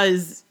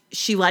because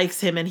she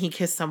likes him and he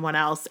kissed someone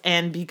else,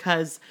 and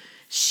because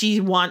she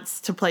wants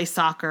to play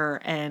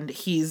soccer and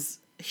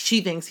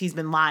she thinks he's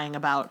been lying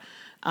about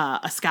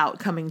a scout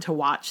coming to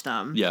watch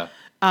them. Yeah.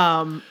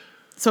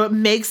 So it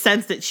makes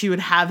sense that she would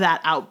have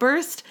that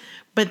outburst,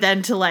 but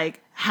then to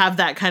have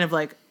that kind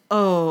of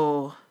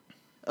oh,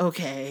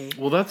 okay.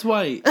 Well, that's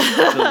why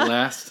the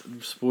last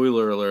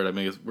spoiler alert. I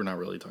mean, we're not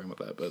really talking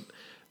about that,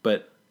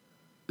 but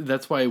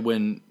that's why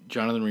when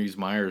Jonathan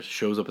Rhys-Meyers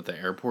shows up at the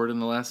airport in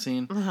the last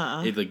scene,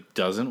 it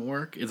doesn't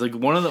work. It's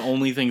one of the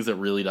only things that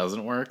really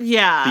doesn't work.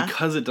 Yeah,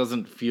 because it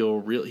doesn't feel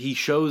real. He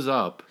shows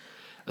up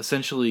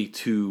essentially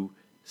to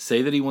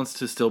say that he wants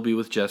to still be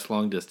with Jess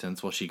long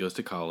distance while she goes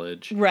to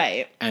college,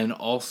 right? And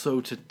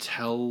also to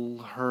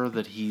tell her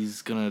that he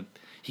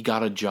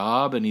got a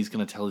job and he's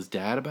gonna tell his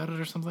dad about it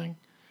or something.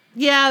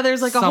 Yeah,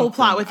 there's a whole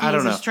plot with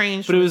he's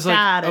estranged from his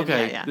dad.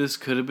 Okay, this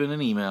could have been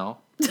an email.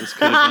 This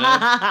could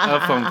have been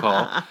a phone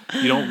call.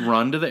 You don't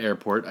run to the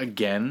airport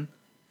again.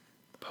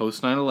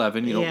 Post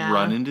 9/11, you don't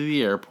run into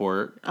the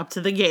airport. Up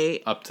to the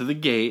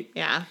gate.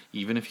 Yeah.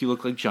 Even if you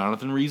look like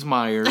Jonathan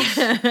Rhys-Meyers,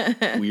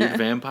 weird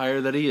vampire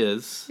that he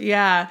is.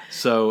 Yeah.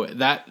 So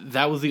that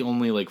was the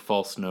only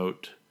false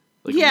note.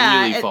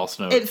 Really false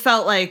note. It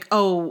felt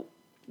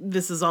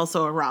this is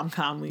also a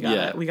rom-com. We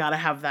gotta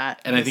have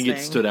that. And I think it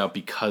stood out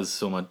because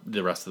so much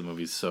the rest of the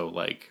movie's so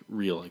like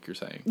real, like you're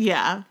saying.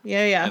 Yeah.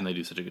 And they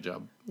do such a good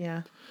job.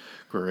 Yeah.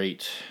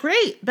 Great.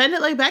 Bend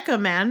it like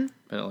Beckham, man.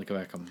 Bend it like a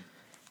Beckham.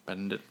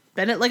 Bend it.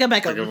 Bend it like a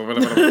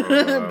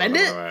Beckham. Bend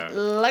it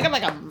like a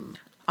Beckham.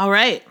 All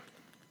right.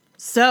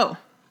 So,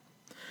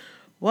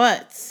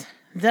 what's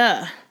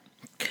the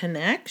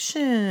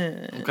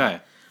connection?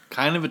 Okay.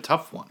 Kind of a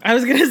tough one. I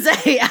was going to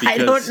say, I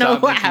don't know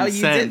how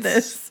you did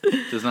this.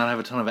 Does not have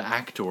a ton of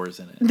actors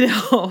in it.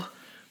 No.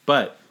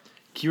 But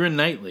Keira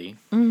Knightley,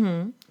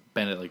 Bend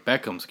It Like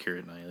Beckham's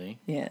Keira Knightley,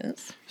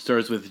 yes,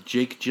 stars with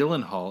Jake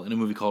Gyllenhaal in a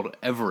movie called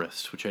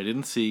Everest, which I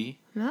didn't see.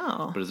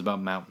 No. But it's about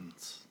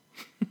mountains.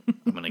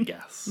 I'm going to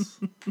guess.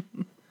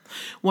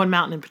 One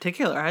mountain in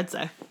particular, I'd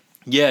say.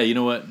 Yeah, you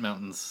know what?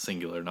 Mountains,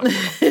 singular, not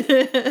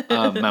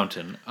plural.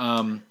 Mountain.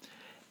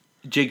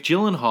 Jake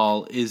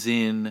Gyllenhaal is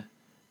in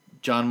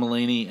John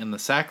Mulaney and the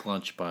Sack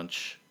Lunch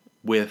Bunch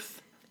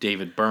with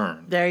David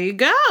Byrne. There you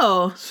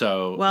go.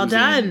 So well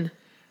done.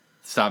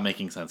 Stop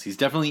Making Sense. He's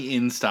definitely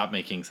in Stop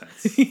Making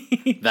Sense.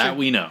 That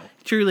we know.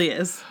 Truly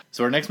is.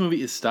 So our next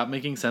movie is Stop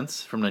Making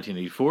Sense from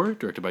 1984,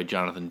 directed by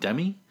Jonathan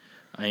Demme.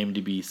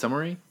 IMDb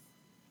summary.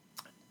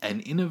 An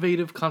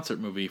innovative concert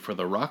movie for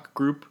the rock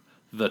group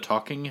The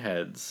Talking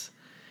Heads.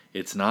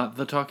 It's not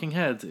The Talking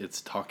Heads,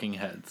 it's Talking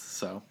Heads.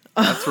 So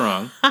that's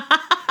wrong.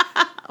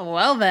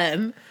 Well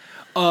then.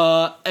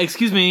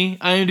 Excuse me,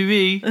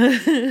 IMDb.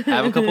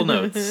 Have a couple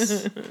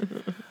notes.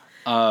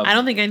 I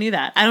don't think I knew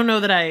that. I don't know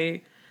that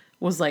I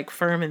was like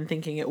firm in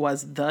thinking it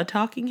was The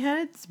Talking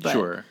Heads, but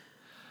sure.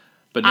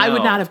 But now, I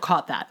would not have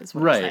caught that. Is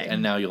what I'm saying.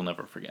 And now you'll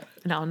never forget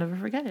it. Now I'll never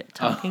forget it.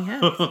 Talking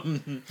Heads.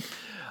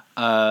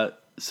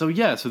 So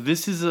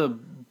this is a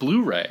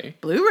Blu-ray.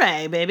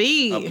 Blu-ray,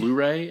 baby. A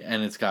Blu-ray,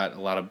 and it's got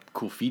a lot of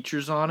cool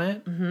features on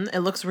it. Mm-hmm. It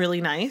looks really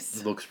nice.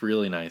 It looks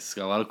really nice. It's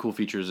got a lot of cool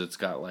features. It's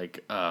got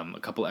like a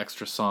couple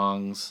extra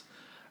songs,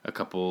 a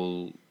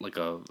couple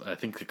I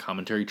think a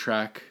commentary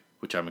track,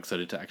 which I'm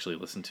excited to actually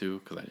listen to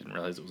because I didn't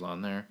realize it was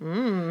on there.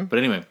 But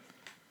anyway,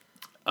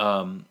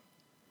 and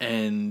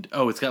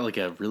it's got like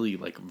a really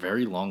like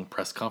very long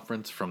press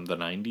conference from the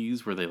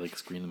 90s where they like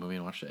screened the movie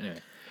and watched it. Anyway,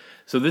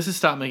 so this is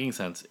Stop Making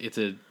Sense. It's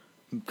a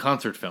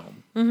concert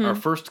film. Our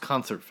first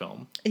concert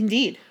film.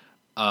 Indeed.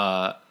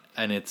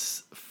 And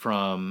it's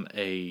from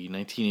a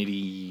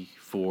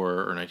 1984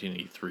 or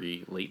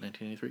 1983, late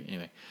 1983.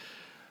 Anyway,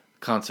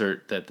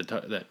 concert that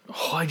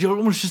I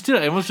almost just did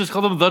it. I almost just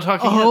called them The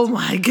Talking Heads. Oh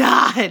my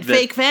god,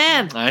 fake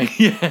fan.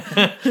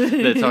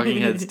 The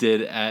Talking Heads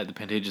did at the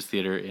Pantages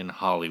Theater in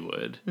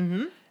Hollywood.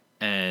 Mm-hmm.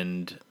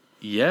 And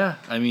yeah,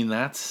 I mean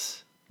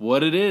that's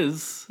what it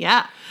is.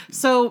 Yeah.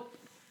 So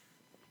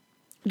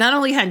not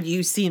only had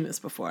you seen this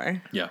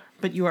before, yeah,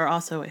 but you are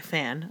also a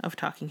fan of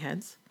Talking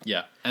Heads.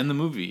 Yeah, and the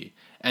movie.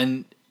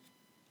 And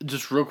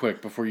just real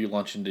quick before you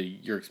launch into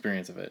your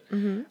experience of it,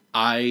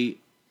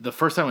 the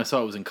first time I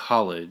saw it was in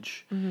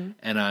college,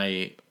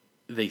 and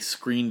they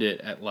screened it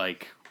at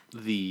like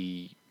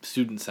the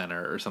student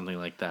center or something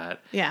like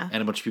that. Yeah,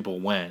 and a bunch of people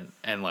went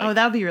and like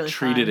that would be really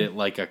treated fun. it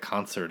like a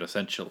concert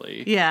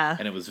essentially. Yeah,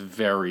 and it was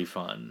very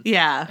fun.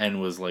 Yeah, and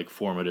was like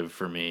formative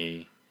for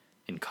me.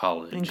 In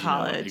college.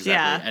 Exactly.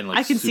 Yeah. And like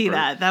I can see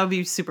that. That would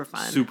be super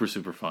fun. Super,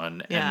 super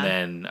fun. Yeah.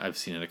 And then I've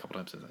seen it a couple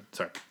times since then.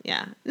 Sorry.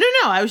 Yeah. No,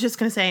 I was just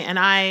going to say, and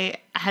I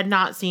had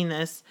not seen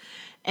this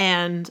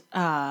and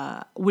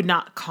would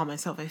not call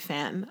myself a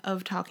fan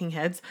of Talking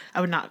Heads. I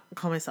would not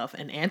call myself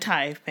an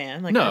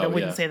anti-fan. Like, I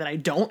wouldn't say that I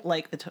don't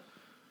like the...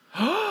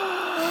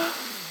 Oh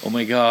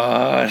my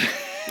God.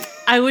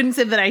 I wouldn't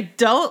say that I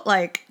don't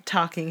like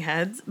Talking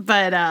Heads,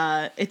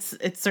 but it's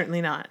certainly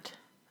not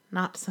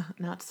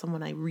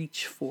someone I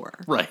reach for,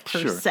 right?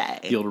 Per se,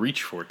 the old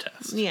reach for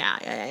test.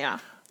 Yeah.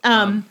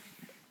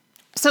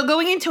 So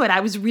going into it, I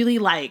was really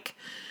like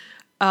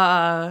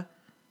not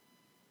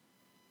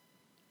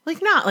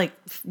like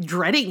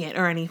dreading it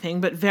or anything,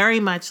 but very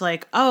much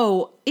like,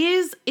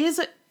 is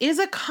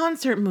a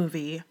concert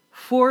movie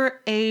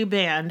for a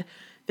band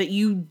that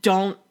you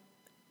don't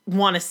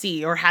want to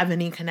see or have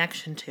any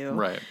connection to,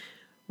 right?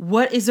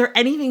 What is there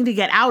anything to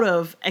get out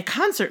of a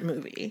concert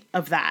movie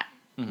of that?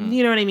 Mm-hmm.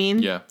 You know what I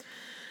mean? Yeah.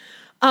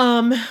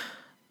 I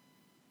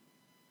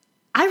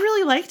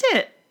really liked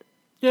it.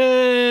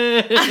 Yay!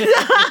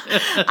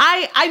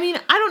 I mean,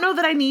 I don't know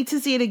that I need to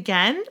see it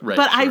again, right,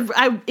 but sure.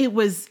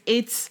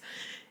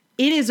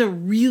 It is a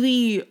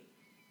really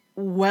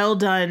well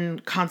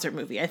done concert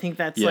movie. I think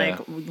that's like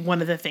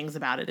one of the things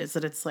about it is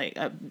that it's like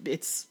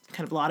it's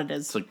kind of lauded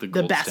as like the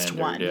best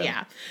standard, one.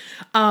 Yeah.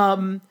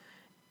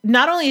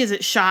 Not only is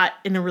it shot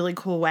in a really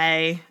cool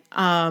way,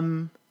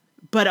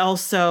 but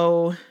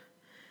also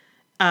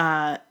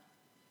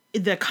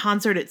the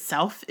concert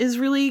itself is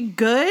really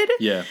good.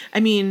 Yeah.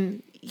 I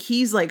mean,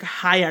 he's like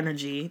high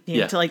energy.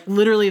 To like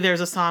literally there's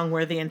a song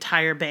where the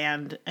entire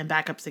band and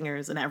backup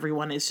singers and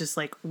everyone is just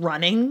like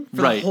running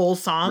for the whole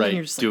song. And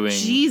you're just like,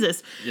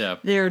 Jesus. Yeah.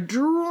 They're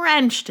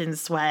drenched in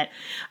sweat.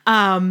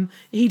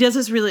 He does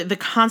this the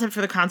concept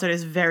for the concert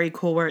is very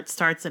cool where it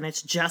starts and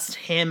it's just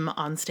him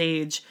on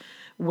stage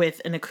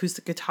with an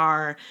acoustic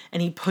guitar,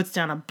 and he puts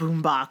down a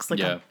boombox, like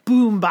Yeah. a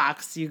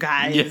boombox, you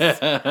guys,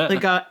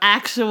 like a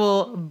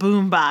actual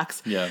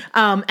boombox. Yeah.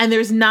 And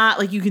there's not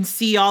like, you can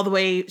see all the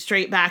way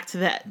straight back to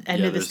the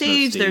end of the there's no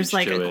stage. stage There's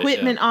like to it,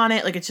 equipment yeah. on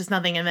it, like it's just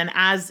nothing. And then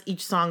as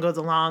each song goes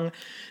along,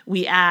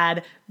 we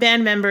add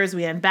band members,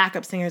 we add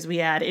backup singers, we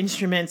add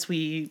instruments,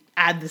 we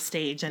add the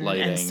stage, and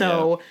Lighting,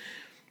 so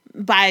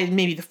by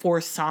maybe the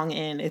fourth song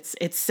in, it's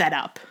set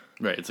up.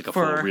 Right, it's like a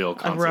For full real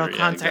concert. a real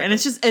concert, Yeah, and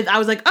it's just I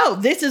was like, oh,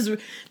 this is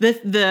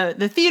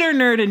the theater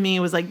nerd in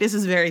me was like, this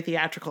is very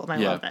theatrical, and I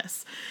love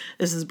this.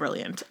 This is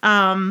brilliant.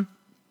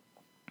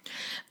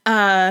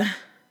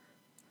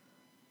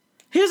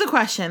 Here's a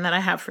question that I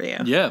have for you.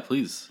 Yeah,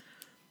 please.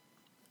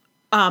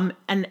 And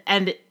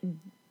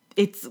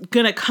it's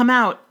gonna come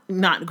out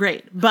not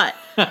great, but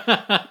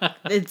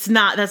it's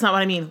not. That's not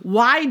what I mean.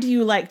 Why do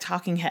you like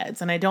Talking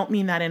Heads? And I don't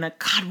mean that in a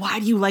God. Why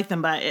do you like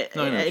them? But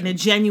in a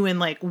genuine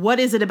like,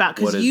 what is it about?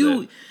 Because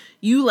you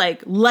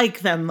like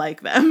them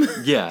like them.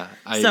 Yeah,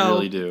 I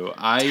really do.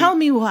 Tell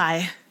me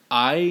why.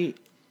 I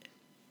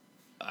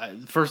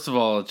first of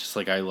all, it's just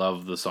like I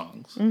love the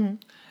songs, and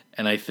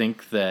I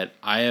think that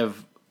I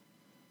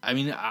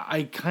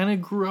kind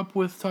of grew up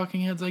with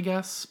Talking Heads, I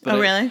guess. But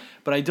really?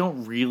 But I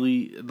don't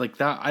really like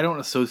that. I don't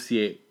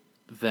associate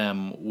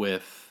them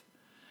with,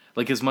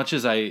 like, as much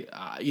as I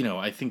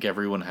think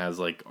everyone has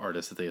like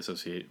artists that they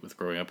associate with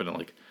growing up, and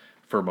like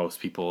for most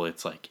people,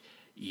 it's like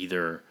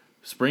either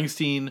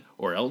Springsteen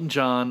or Elton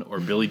John or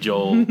Billy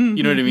Joel.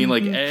 You know what I mean?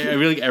 Like I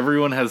feel like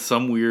everyone has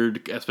some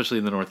weird, especially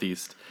in the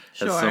Northeast,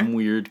 has some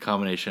weird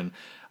combination.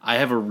 I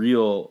have a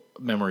real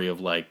memory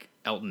of like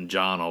Elton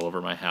John all over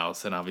my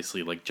house, and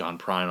obviously like John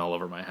Prine all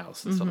over my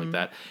house and stuff like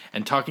that.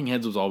 And Talking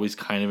Heads was always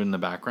kind of in the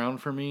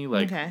background for me.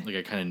 Like I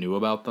kind of knew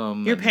about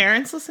them. Your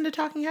parents listen to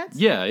Talking Heads?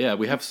 Yeah.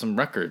 We have some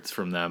records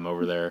from them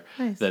over there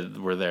Nice. that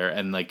were there,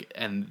 and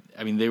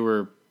I mean they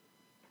were.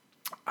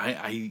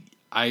 I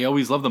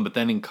always loved them, but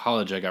then in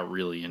college I got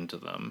really into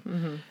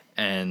them,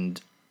 and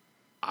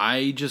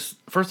I just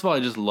first of all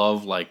I just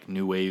love like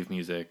new wave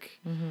music,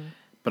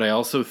 but I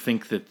also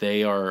think that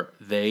they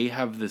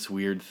have this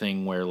weird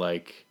thing where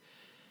like.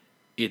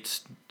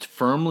 It's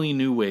firmly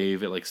new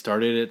wave. It like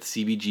started at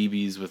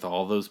CBGB's with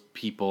all those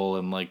people,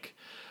 and like,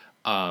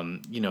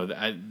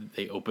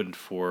 they opened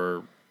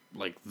for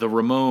like the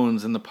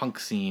Ramones and the punk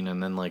scene,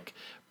 and then like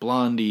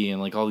Blondie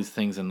and like all these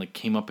things, and like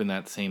came up in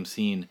that same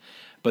scene.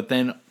 But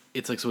then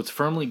it's like, so it's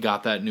firmly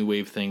got that new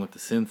wave thing with the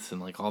synths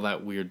and like all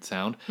that weird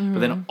sound. But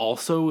then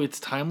also it's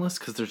timeless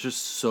because they're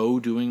just so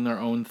doing their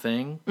own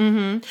thing.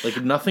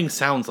 Like nothing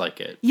sounds like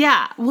it.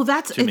 Yeah. Well,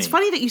 it's me.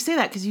 funny that you say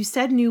that because you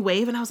said new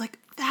wave, and I was like,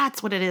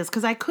 that's what it is.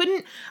 Because I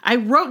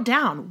wrote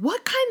down,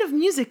 what kind of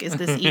music is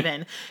this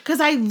even? Because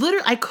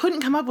I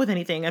couldn't come up with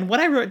anything. And what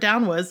I wrote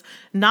down was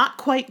not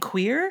quite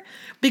queer,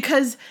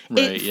 because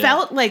it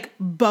felt like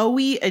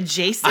Bowie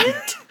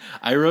adjacent.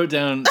 I wrote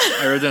down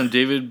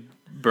David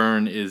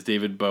Byrne is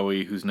David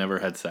Bowie who's never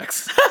had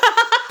sex.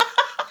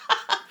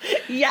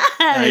 Yes.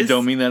 And I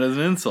don't mean that as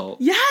an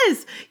insult.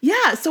 Yes.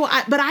 Yeah. So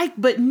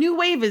but new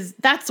wave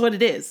that's what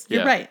it is.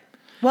 You're right.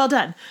 Well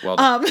done.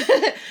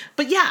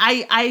 But yeah,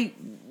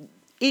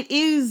 it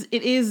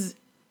is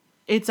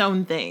its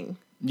own thing.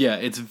 Yeah,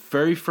 it's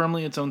very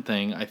firmly its own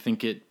thing. I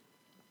think it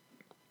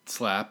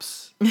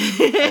slaps. I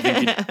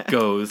think it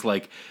goes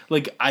like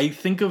I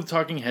think of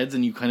Talking Heads,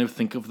 and you kind of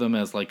think of them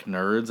as like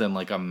nerds and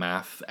like a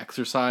math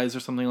exercise or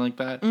something like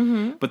that.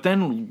 But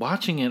then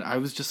watching it, I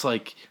was just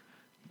like,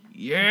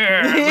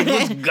 yeah, like,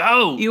 let's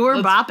go. You were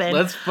bopping.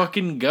 Let's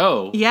fucking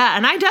go. Yeah,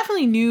 and I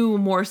definitely knew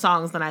more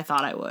songs than I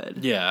thought I would.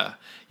 Yeah,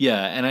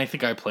 and I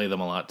think I play them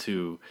a lot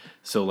too.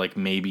 So like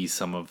maybe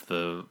some of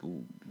the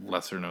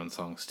lesser known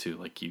songs too,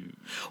 like you.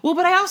 Well,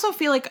 but I also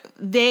feel like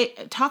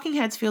Talking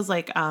Heads feels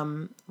like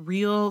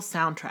real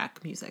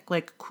soundtrack music,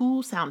 like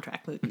cool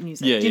soundtrack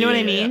music. Yeah, do you know what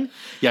I mean?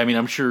 Yeah, I mean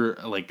I'm sure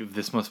like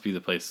This Must Be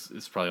the Place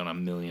is probably on a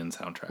million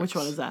soundtracks. Which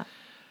one is that?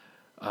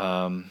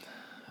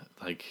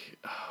 Like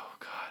oh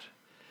god,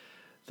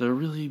 the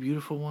really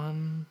beautiful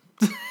one.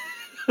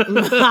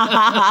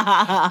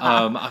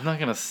 I'm not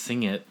gonna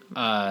sing it.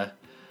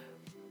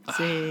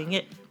 Sing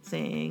it,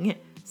 sing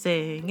it.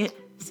 Sing it,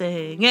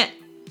 sing it.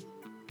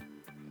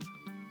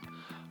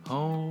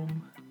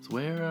 Home is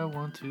where I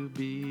want to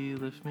be.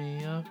 Lift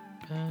me up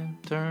and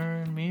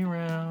turn me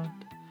round.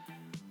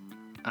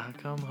 I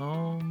come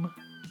home.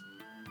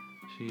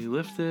 She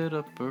lifted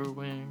up her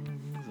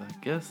wings. I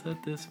guess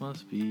that this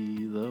must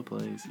be the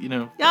place. You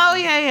know. Oh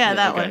yeah,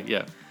 that one.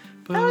 Yeah.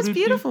 That was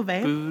beautiful,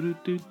 babe.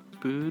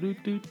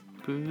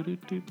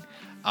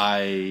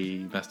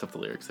 I messed up the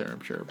lyrics there,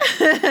 I'm sure.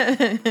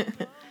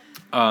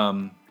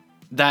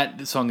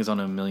 That song is on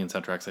a million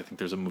soundtracks. I think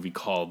there's a movie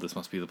called This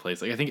Must Be the Place.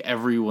 Like I think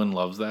everyone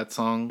loves that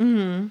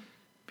song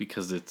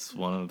because it's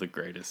one of the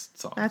greatest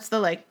songs. That's the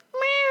like.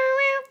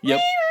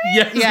 Yep.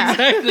 Yes, yeah.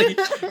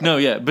 Exactly. No,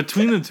 yeah.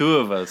 Between the two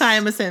of us, I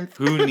am a synth.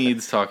 Who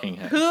needs Talking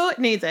Heads? Who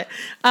needs it?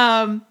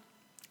 No.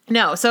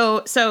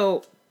 So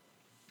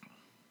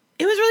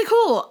it was really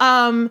cool.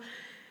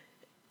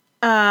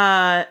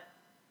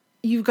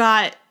 You've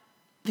got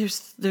there's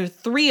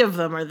 3 of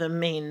them are the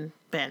main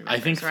band members,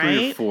 I think 3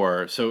 right? or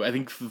 4. So I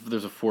think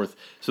there's a 4th.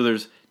 So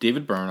there's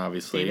David Byrne,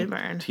 obviously. David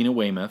Byrne. Tina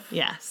Weymouth.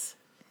 Yes.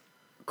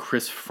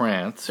 Chris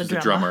France, who's the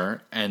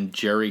drummer, and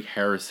Jerry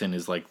Harrison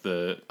is like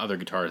the other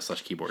guitarist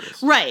 /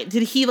 keyboardist. Right.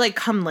 Did he like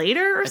come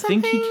later or something?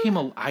 I think he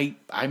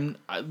came.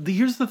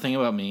 Here's the thing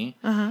about me.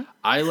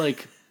 I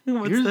like.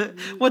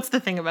 What's the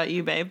thing about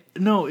you, babe?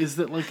 No, is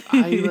that like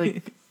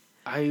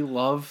I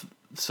love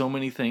so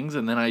many things,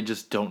 and then I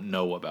just don't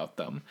know about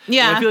them.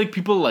 Yeah. And I feel like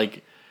people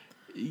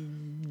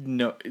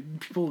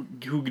people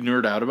who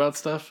nerd out about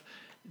stuff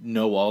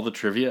know all the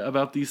trivia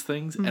about these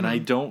things, and I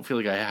don't feel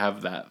like I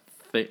have that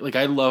thing. Like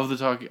I love the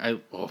talking. I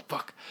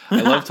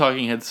love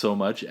Talking Heads so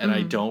much, and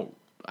I don't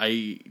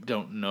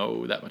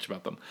know that much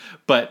about them.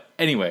 But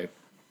anyway,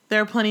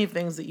 there are plenty of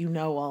things that you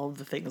know all of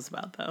the things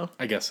about, though.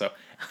 I guess so.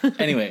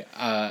 Anyway,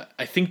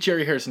 I think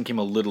Jerry Harrison came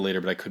a little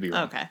later, but I could be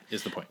wrong. Okay,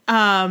 is the point.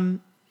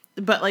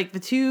 But like the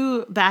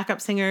 2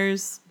 backup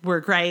singers were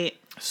great.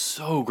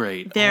 So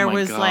great. There oh my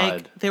was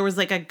God. there was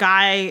a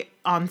guy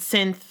on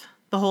synth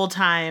the whole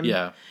time.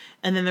 Yeah.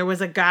 And then there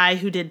was a guy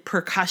who did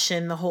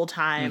percussion the whole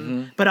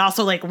time, but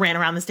also like ran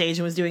around the stage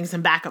and was doing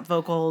some backup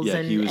vocals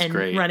he was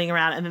great. running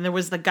around. And then there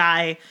was the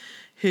guy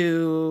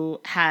who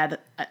had,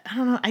 I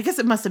don't know, I guess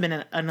it must have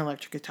been an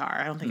electric guitar.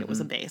 I don't think it was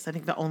a bass. I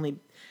think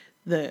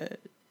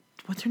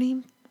what's her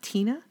name?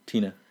 Tina?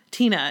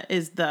 Tina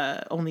is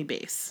the only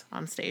bass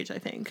on stage, I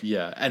think.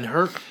 Yeah. And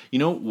her,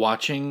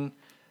 watching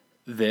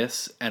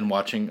this and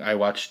I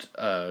watched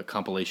a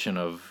compilation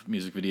of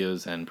music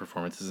videos and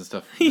performances and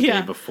stuff the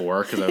day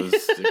before because I was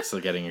still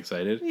getting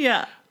excited.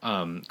 Yeah.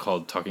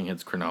 Called Talking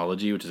Heads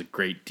Chronology, which is a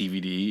great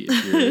DVD.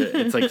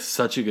 It's like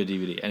such a good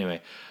DVD.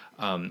 Anyway,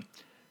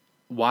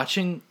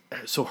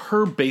 so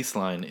her bass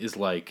line is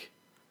like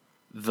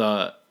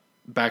the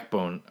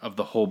backbone of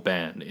the whole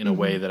band in a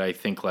way that I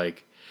think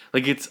like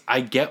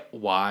I get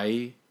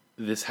why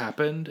this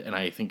happened, and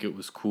I think it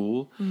was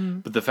cool.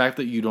 But the fact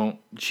that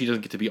she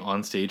doesn't get to be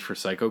on stage for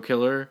Psycho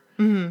Killer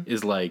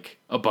is like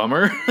a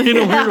bummer in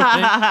a weird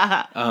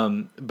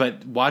way.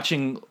 But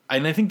watching,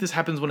 and I think this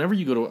happens whenever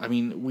you go to. I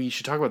mean, we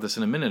should talk about this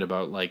in a minute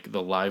about like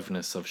the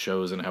liveness of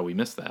shows and how we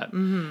miss that.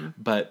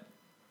 But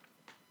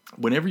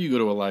whenever you go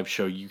to a live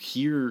show, you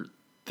hear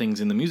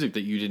things in the music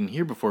that you didn't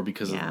hear before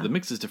because the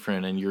mix is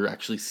different, and you're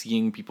actually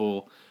seeing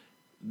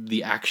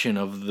the action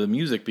of the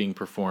music being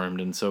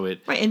performed, and so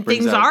it and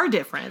things are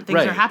different.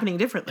 Things are happening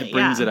differently. It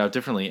brings it out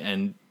differently,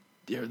 and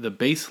the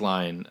bass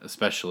line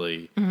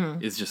especially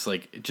is just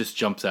like it just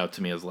jumps out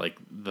to me as like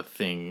the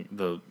thing,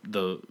 the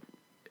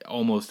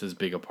almost as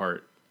big a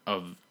part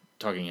of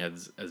Talking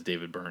Heads as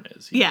David Byrne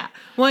is. Yeah.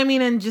 Well, I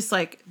mean, and just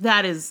like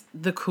that is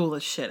the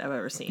coolest shit I've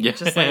ever seen. Yeah.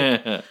 Just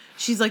like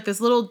she's like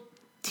this little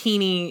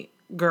teeny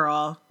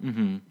girl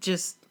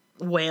just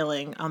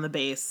wailing on the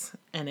bass,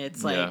 and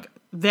it's like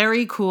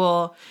very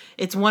cool.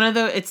 It's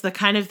it's the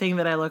kind of thing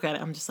that I look at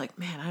it, I'm just like,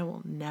 man, I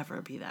will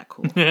never be that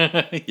cool.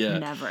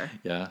 Never.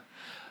 Yeah.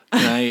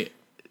 Can I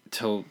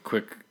tell a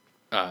quick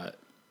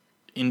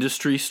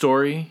industry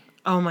story?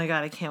 Oh my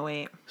God, I can't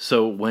wait.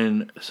 So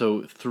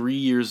 3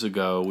 years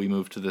ago we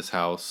moved to this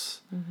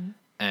house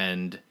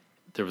and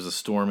there was a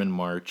storm in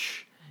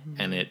March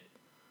and it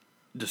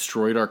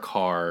destroyed our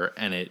car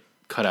and it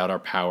cut out our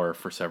power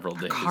for several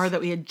days. Car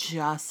that we had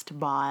just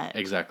bought.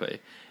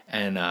 Exactly.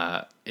 And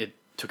it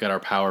took out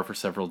our power for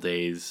several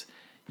days.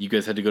 You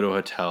guys had to go to a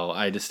hotel.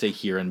 I had to stay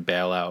here and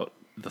bail out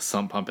the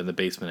sump pump in the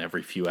basement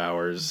every few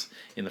hours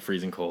in the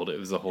freezing cold. It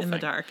was a whole thing. In the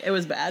dark. It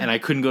was bad. And I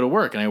couldn't go to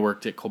work, and I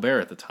worked at Colbert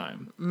at the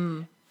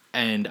time.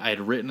 And I had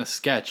written a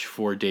sketch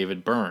for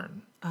David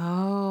Byrne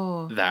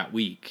that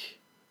week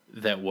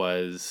that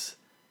was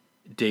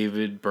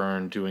David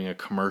Byrne doing a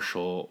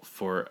commercial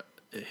for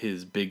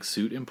his big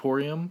suit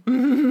emporium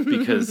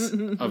because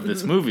of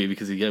this movie,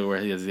 because he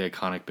has the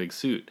iconic big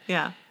suit.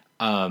 Yeah.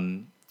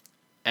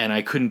 And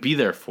I couldn't be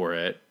there for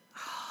it.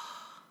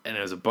 And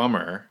it was a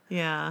bummer.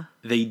 Yeah.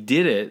 They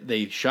did it.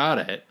 They shot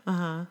it.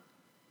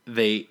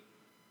 The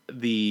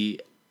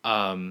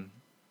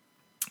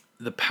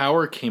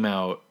power came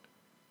out.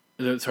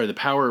 The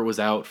power was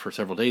out for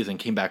several days and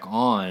came back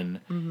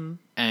on.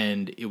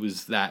 And it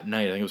was that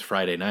night. I think it was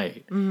Friday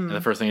night. And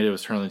the first thing I did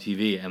was turn on the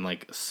TV and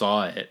like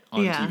saw it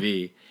on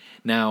TV.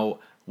 Now,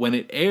 when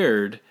it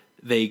aired,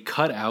 they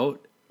cut out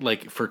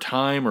like for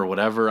time or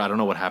whatever. I don't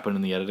know what happened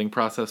in the editing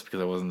process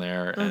because I wasn't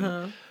there.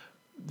 And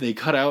they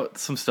cut out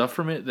some stuff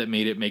from it that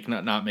made it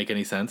not make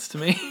any sense to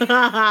me. So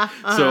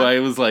I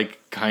was like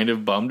kind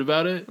of bummed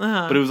about it,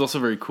 but it was also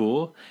very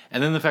cool.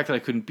 And then the fact that I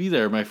couldn't be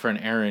there, my friend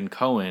Aaron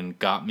Cohen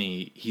got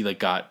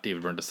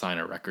David Byrne to sign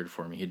a record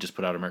for me. He had just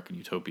put out American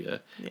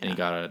Utopia and he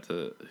got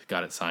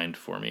it signed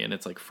for me, and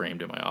it's like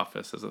framed in my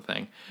office as a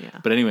thing. Yeah.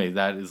 But anyway,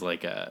 that is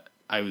like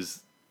I'm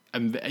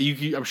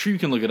sure you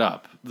can look it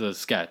up, the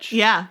sketch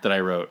that I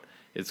wrote.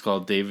 It's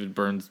called David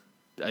Byrne's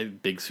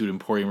Big Suit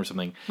Emporium or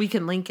something. We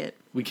can link it.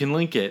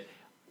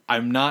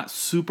 I'm not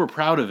super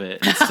proud of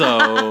it.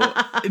 So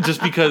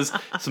just because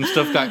some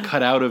stuff got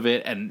cut out of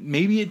it and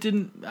maybe it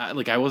didn't,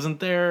 like I wasn't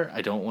there.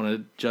 I don't want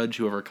to judge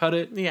whoever cut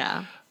it.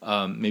 Yeah.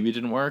 Maybe it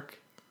didn't work.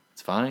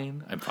 It's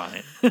fine. I'm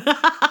fine.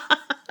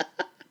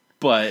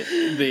 But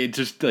they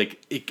just,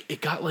 like, it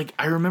got, like,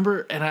 I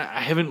remember, and I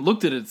haven't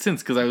looked at it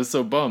since because I was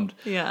so bummed.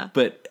 Yeah.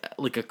 But,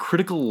 like, a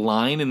critical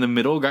line in the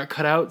middle got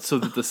cut out so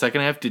that the second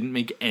half didn't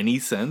make any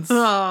sense.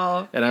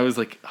 Oh. And I was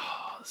like,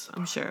 oh. So.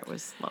 I'm sure it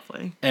was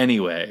lovely.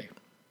 Anyway,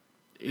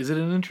 is it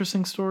an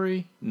interesting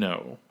story?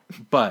 No.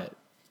 But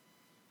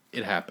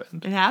it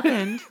happened. It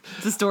happened.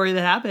 It's a story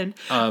that happened.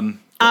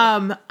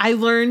 I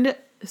learned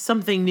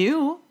something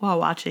new while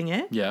watching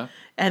it. Yeah.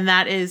 And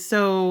that is,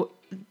 so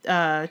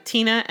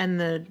Tina and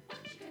the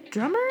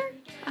drummer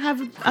have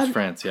Chris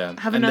France, yeah.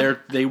 And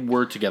they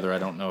were together. I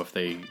don't know if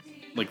they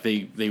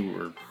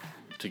were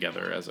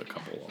together as a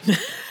couple.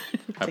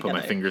 I put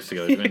my fingers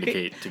together to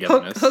indicate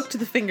togetherness. Hooked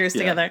the fingers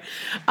together.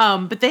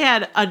 But they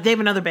have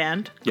another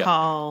band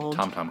called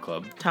Tom Tom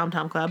Club. Tom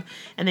Tom Club,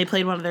 and they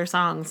played one of their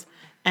songs,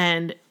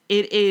 and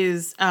it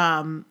is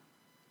Mariah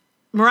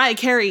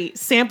Carey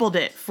sampled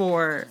it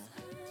for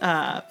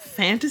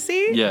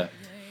Fantasy. Yeah.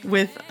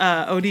 With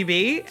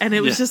ODB, and it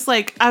was just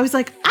like, I was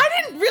like, I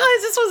didn't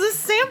realize this was a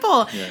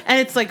sample. Yeah. And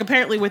it's like,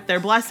 apparently with their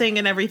blessing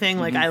and everything,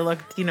 like I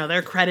looked,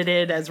 they're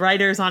credited as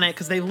writers on it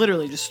because they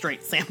literally just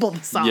straight sampled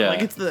the song. Yeah.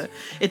 Like it's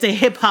a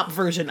hip hop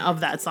version of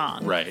that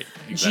song. Right.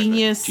 Exactly.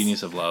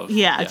 Genius of Love.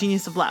 Yeah,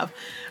 Genius of Love.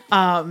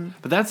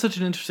 But that's such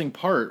an interesting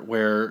part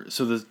where,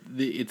 so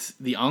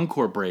the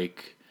encore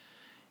break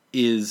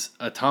is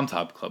a Tom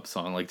Tom Club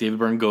song. Like David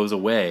Byrne goes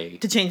away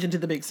to change into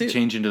the big suit.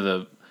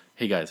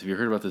 Hey guys, have you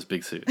heard about this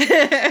big suit?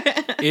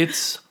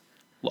 It's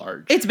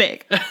large. It's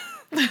big.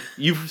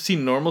 You've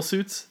seen normal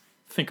suits?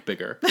 Think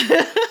bigger.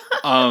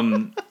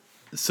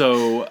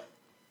 So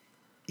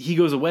he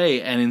goes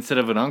away, and instead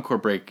of an encore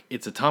break,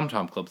 it's a Tom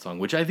Tom Club song,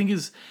 which I think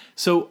is...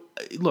 So,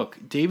 look,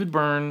 David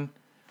Byrne,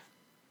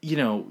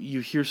 you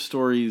hear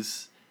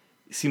stories,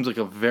 seems like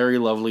a very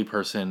lovely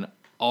person.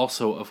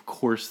 Also, of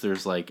course,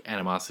 there's, like,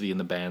 animosity in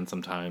the band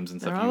sometimes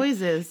and stuff. There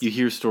always is. You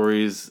hear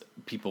stories,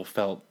 people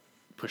felt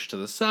pushed to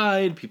the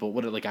side,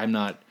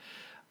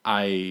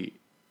 I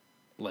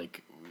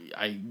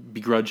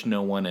begrudge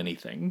no one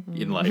anything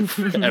in life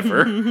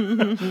ever.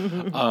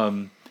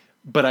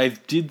 But I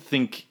did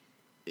think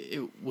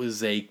it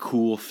was a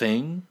cool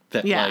thing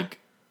that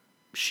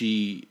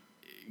she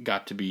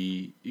got to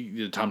be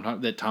Tom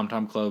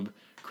Tom Club,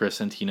 Chris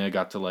and Tina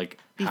got to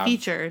be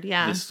featured,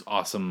 this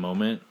awesome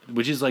moment,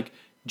 which is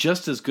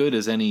just as good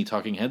as any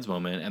Talking Heads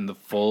moment, and the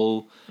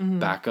full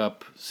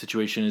backup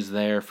situation is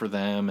there for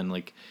them, and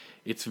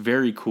it's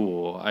very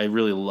cool. I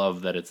really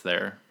love that it's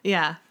there.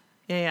 Yeah.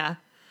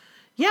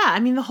 I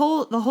mean, the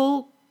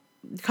whole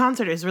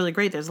concert is really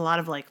great. There's a lot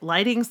of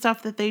lighting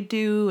stuff that they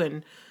do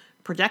and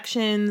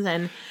projections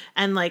and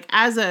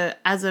as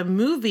a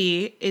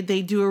movie,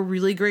 they do a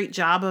really great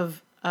job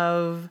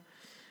of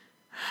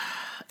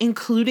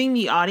including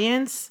the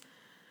audience,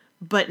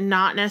 but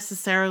not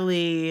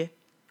necessarily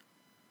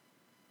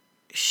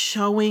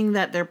showing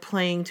that they're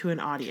playing to an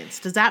audience.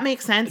 Does that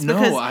make sense? No,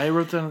 I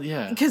wrote down,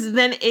 because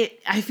then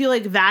I feel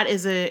like that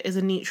is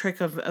a neat trick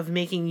of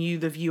making you,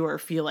 the viewer,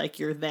 feel like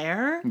you're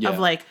there. Yeah.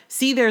 Of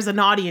see, there's an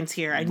audience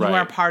here and you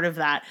are part of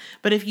that.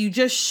 But if you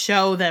just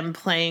show them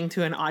playing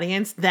to an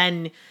audience,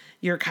 then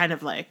you're kind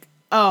of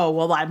oh,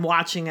 well, I'm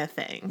watching a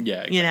thing.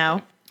 Yeah,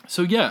 exactly.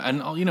 So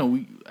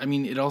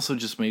and it also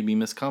just made me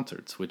miss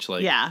concerts, which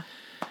what's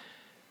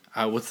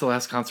the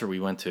last concert we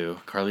went to?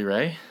 Carly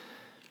Rae?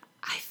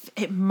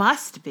 It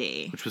must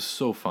be. Which was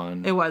so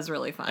fun. It was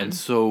really fun. And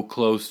so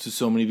close to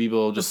so many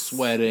people, just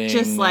sweating.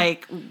 Just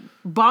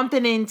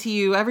bumping into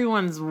you.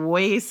 Everyone's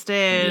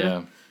wasted.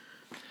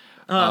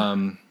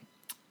 Yeah.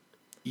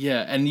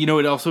 Yeah, and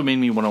it also made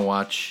me want to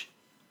watch.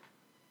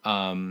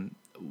 I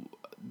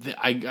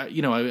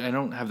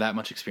don't have that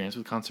much experience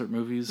with concert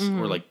movies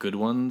or good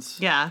ones.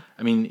 Yeah.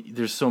 I mean,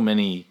 there's so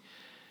many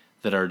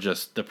that are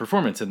just the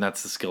performance, and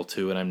that's the skill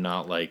too. And I'm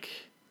not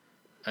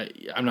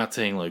I'm not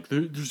saying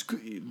there's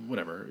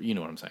whatever, you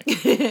know what I'm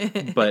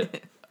saying.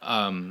 But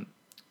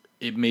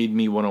it made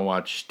me want to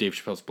watch Dave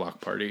Chappelle's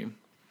Block Party.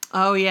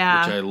 Oh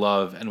yeah. Which I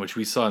love, and which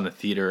we saw in the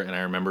theater, and I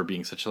remember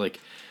being such there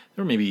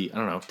were maybe,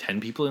 10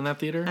 people in that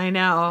theater. I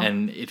know.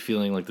 And it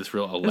feeling like this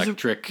real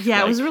electric.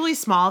 It was a really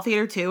small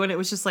theater too, and it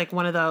was just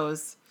one of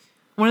those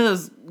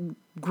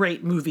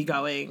great movie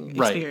going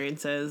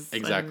experiences.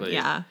 Exactly.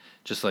 And,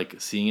 just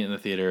seeing it in the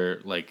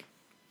theater,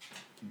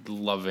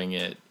 loving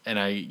it, and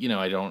I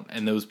don't,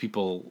 and those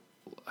people,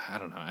 I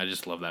don't know, I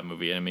just love that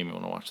movie, and it made me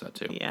want to watch that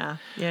too. Yeah.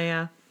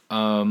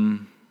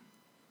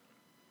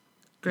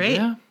 Great.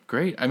 Yeah,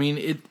 great. I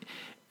mean,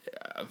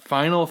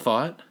 final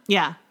thought.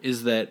 Yeah.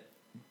 Is that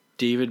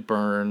David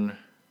Byrne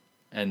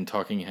and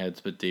Talking Heads,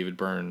 but David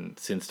Byrne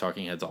since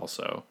Talking Heads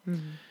also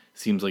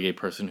seems like a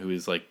person who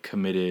is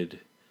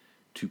committed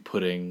to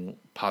putting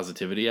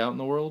positivity out in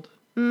the world,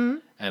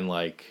 and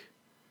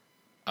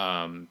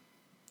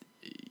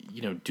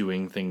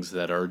doing things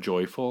that are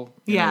joyful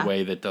in a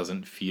way that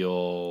doesn't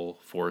feel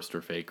forced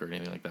or fake or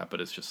anything like that, but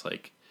it's just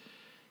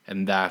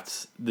and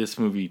that's, this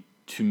movie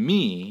to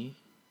me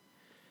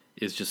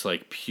is just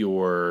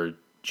pure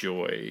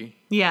joy.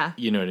 Yeah.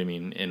 You know what I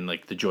mean? And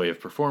like the joy of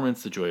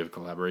performance, the joy of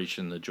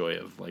collaboration, the joy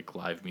of like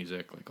live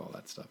music, like all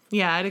that stuff.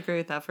 Yeah, I'd agree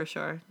with that for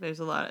sure. There's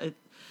a lot of,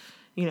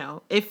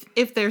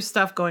 if there's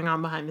stuff going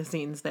on behind the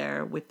scenes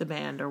there with the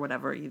band or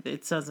whatever,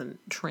 it doesn't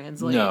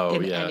translate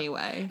in any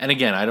way. And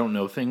again, I don't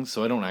know things,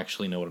 so I don't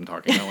actually know what I'm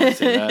talking about when I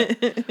say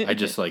that. I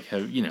just like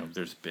have,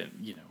 there's been,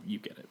 you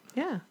get it.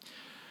 Yeah.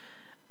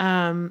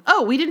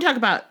 We didn't talk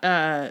about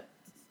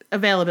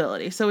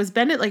availability. So is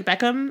Bend It Like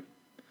Beckham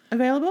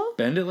available?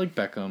 Bend It Like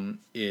Beckham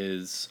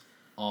is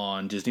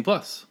on Disney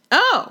Plus.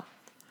 Oh,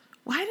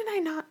 why did I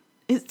not?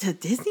 Is it a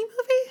Disney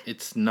movie?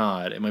 It's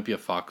not. It might be a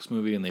Fox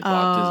movie, and they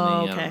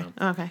bought Disney. Okay. I don't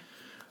know. Okay.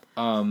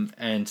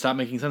 And Stop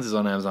Making Sense is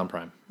on Amazon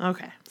Prime.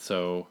 Okay.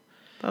 So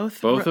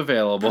Both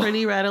available.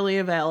 Pretty readily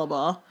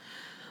available.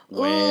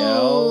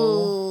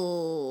 Well,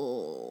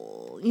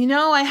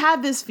 I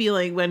had this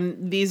feeling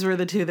when these were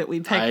the two that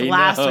we picked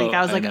last week.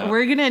 I was like,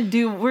 we're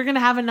gonna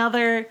have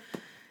another.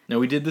 No,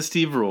 we did the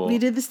Steve rule. We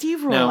did the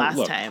Steve rule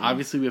last time.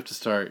 Obviously, we have to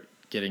start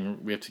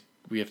getting. We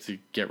have to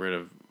get rid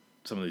of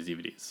some of these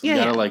DVDs. Yeah,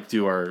 we gotta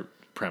do our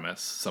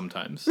premise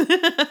sometimes.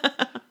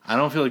 I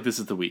don't feel like this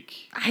is the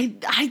week.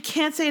 I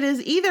can't say it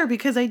is either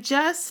because I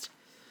just.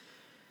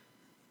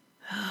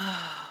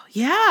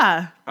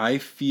 Yeah. I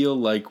feel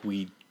like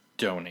we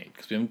donate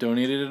because we haven't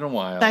donated in a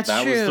while. That's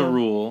that true. was the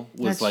rule.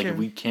 That's If true.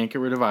 we can't get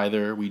rid of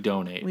either, we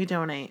donate. We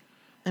donate.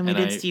 And we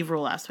did Steve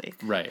rule last week.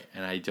 Right.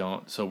 And I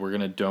don't. So we're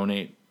going to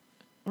donate.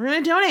 We're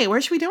going to donate.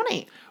 Where should we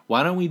donate?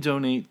 Why don't we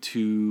donate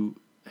to...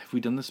 Have we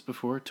done this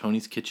before?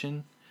 Tony's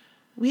Kitchen?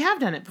 We have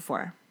done it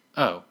before.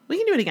 Oh. We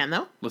can do it again,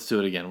 though. Let's do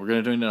it again. We're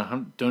going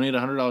to donate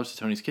 $100 to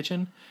Tony's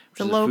Kitchen, which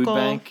The is local a food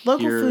bank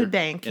local here food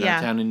bank, in our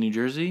town in New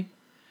Jersey.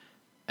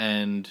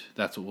 And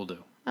that's what we'll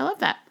do. I love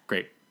that.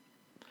 Great.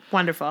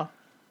 Wonderful.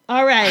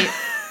 All right.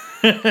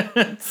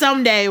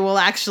 Someday we'll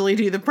actually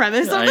do the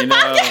premise of the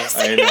podcast.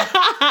 I know.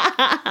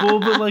 Well,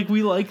 but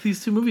we like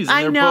these two movies. And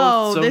I they're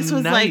know. Both so this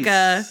was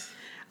nice.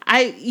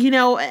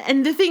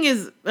 and the thing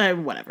is,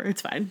 whatever,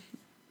 it's fine.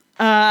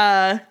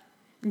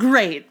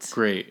 Great.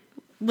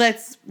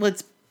 Let's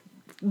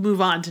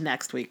move on to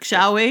next week,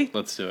 shall we?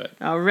 Let's do it.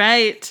 All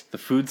right. The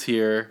food's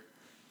here.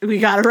 We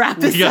gotta wrap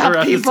this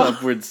up,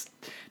 people. It's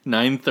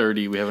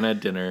 9:30. We haven't had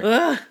dinner.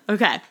 Ugh.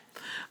 Okay.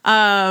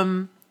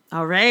 All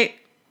right.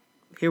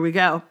 Here we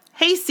go.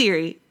 Hey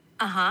Siri.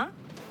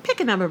 Pick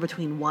a number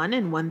between 1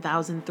 and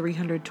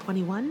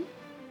 1,321.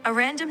 A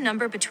random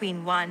number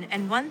between 1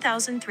 and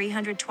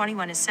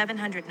 1,321 is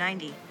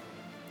 790.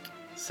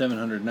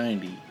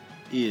 790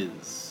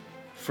 is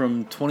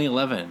from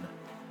 2011.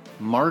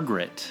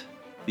 Margaret,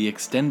 the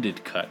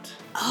extended cut.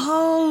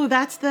 Oh,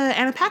 that's the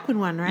Anna Paquin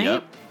one, right?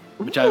 Yep.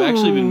 Which I've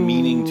actually been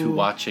meaning to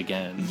watch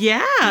again.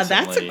 Yeah, that's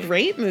a recently.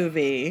 great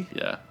movie.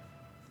 Yeah.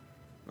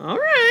 All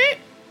right.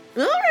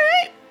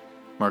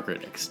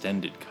 Margaret,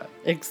 extended cut.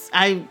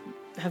 I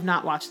have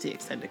not watched the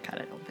extended cut,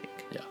 I don't think.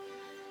 Yeah.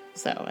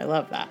 So I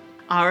love that.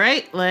 All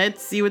right,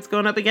 let's see what's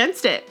going up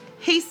against it.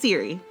 Hey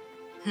Siri.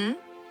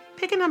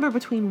 Pick a number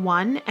between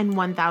 1 and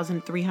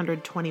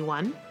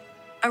 1,321.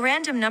 A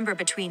random number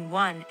between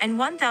 1 and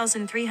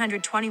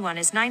 1,321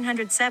 is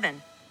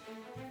 907.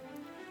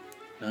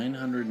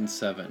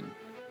 907.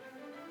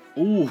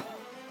 Ooh.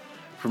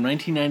 From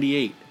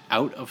 1998.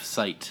 Out of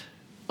Sight.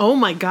 Oh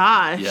my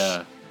gosh.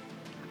 Yeah.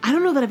 I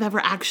don't know that I've ever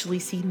actually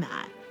seen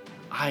that.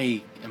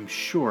 I am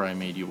sure I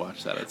made you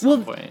watch that at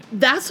some point.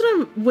 That's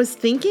what I was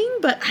thinking,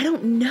 but I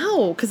don't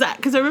know. Because I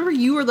remember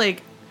you were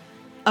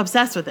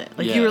obsessed with it.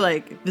 You were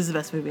like, this is the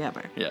best movie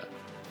ever. Yeah.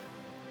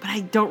 But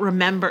I don't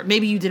remember.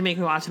 Maybe you did make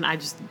me watch it and I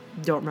just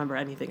don't remember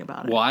anything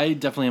about it. Well, I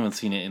definitely haven't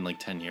seen it in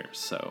 10 years,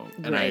 so.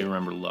 And I Great.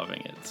 remember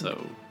loving it,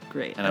 so.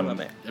 Great. And I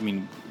love it. I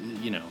mean,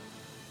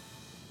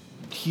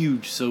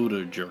 huge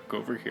Soda jerk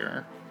over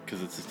here.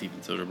 Because it's a Steven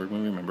Soderbergh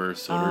movie. Remember,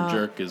 Soda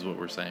jerk is what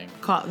we're saying.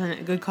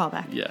 Good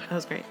callback. Yeah. That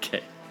was great.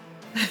 Okay.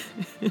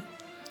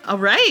 All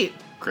right.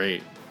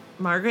 Great.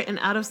 Margaret and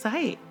Out of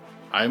Sight.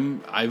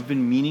 I've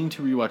been meaning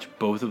to rewatch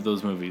both of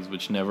those movies,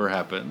 which never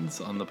happens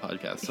on the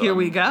podcast. So Here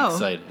we go.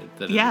 Excited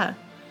that Yeah.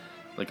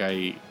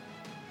 I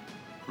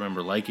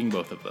remember liking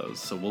both of those,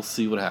 so we'll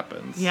see what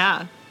happens.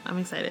 Yeah. I'm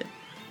excited.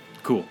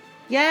 Cool.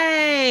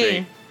 Yay!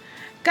 Great.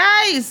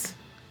 Guys,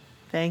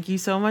 thank you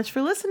so much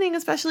for listening,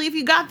 especially if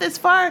you got this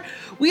far.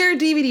 We are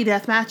DVD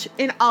Deathmatch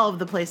in all of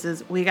the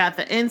places. We got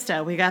the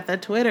Insta, we got the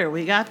Twitter,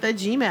 we got the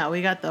Gmail,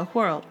 we got the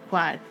World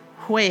Wide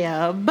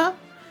Web.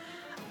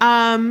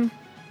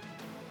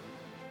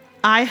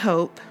 I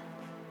hope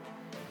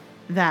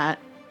that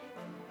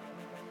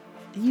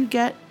you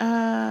get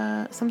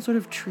some sort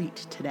of treat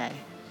today.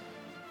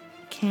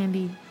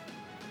 Candy,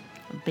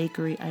 a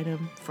bakery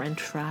item,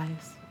 French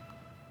fries,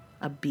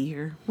 a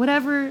beer,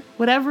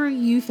 whatever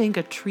you think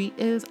a treat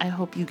is, I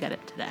hope you get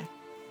it today.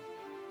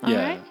 All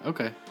Yeah. right?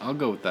 Okay. I'll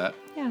go with that.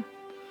 Yeah.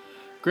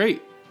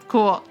 Great.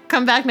 Cool.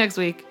 Come back next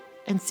week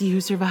and see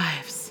who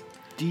survives.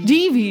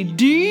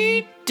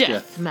 DVD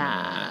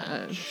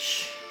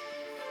Deathmatch.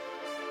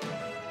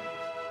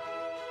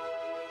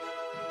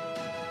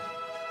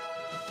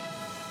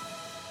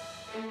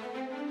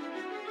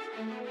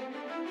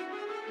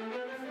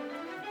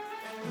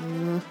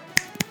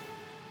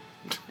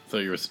 thought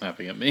you were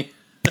snapping at me.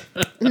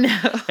 No.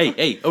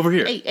 Hey, over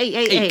here.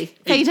 Hey.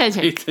 Pay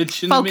attention. Pay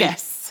attention to me.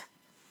 Focus.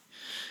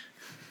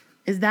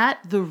 Is that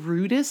the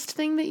rudest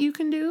thing that you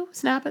can do?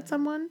 Snap at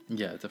someone?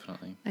 Yeah,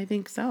 definitely. I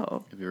think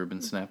so. Have you ever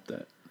been snapped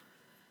at?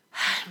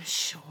 I'm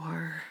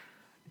sure.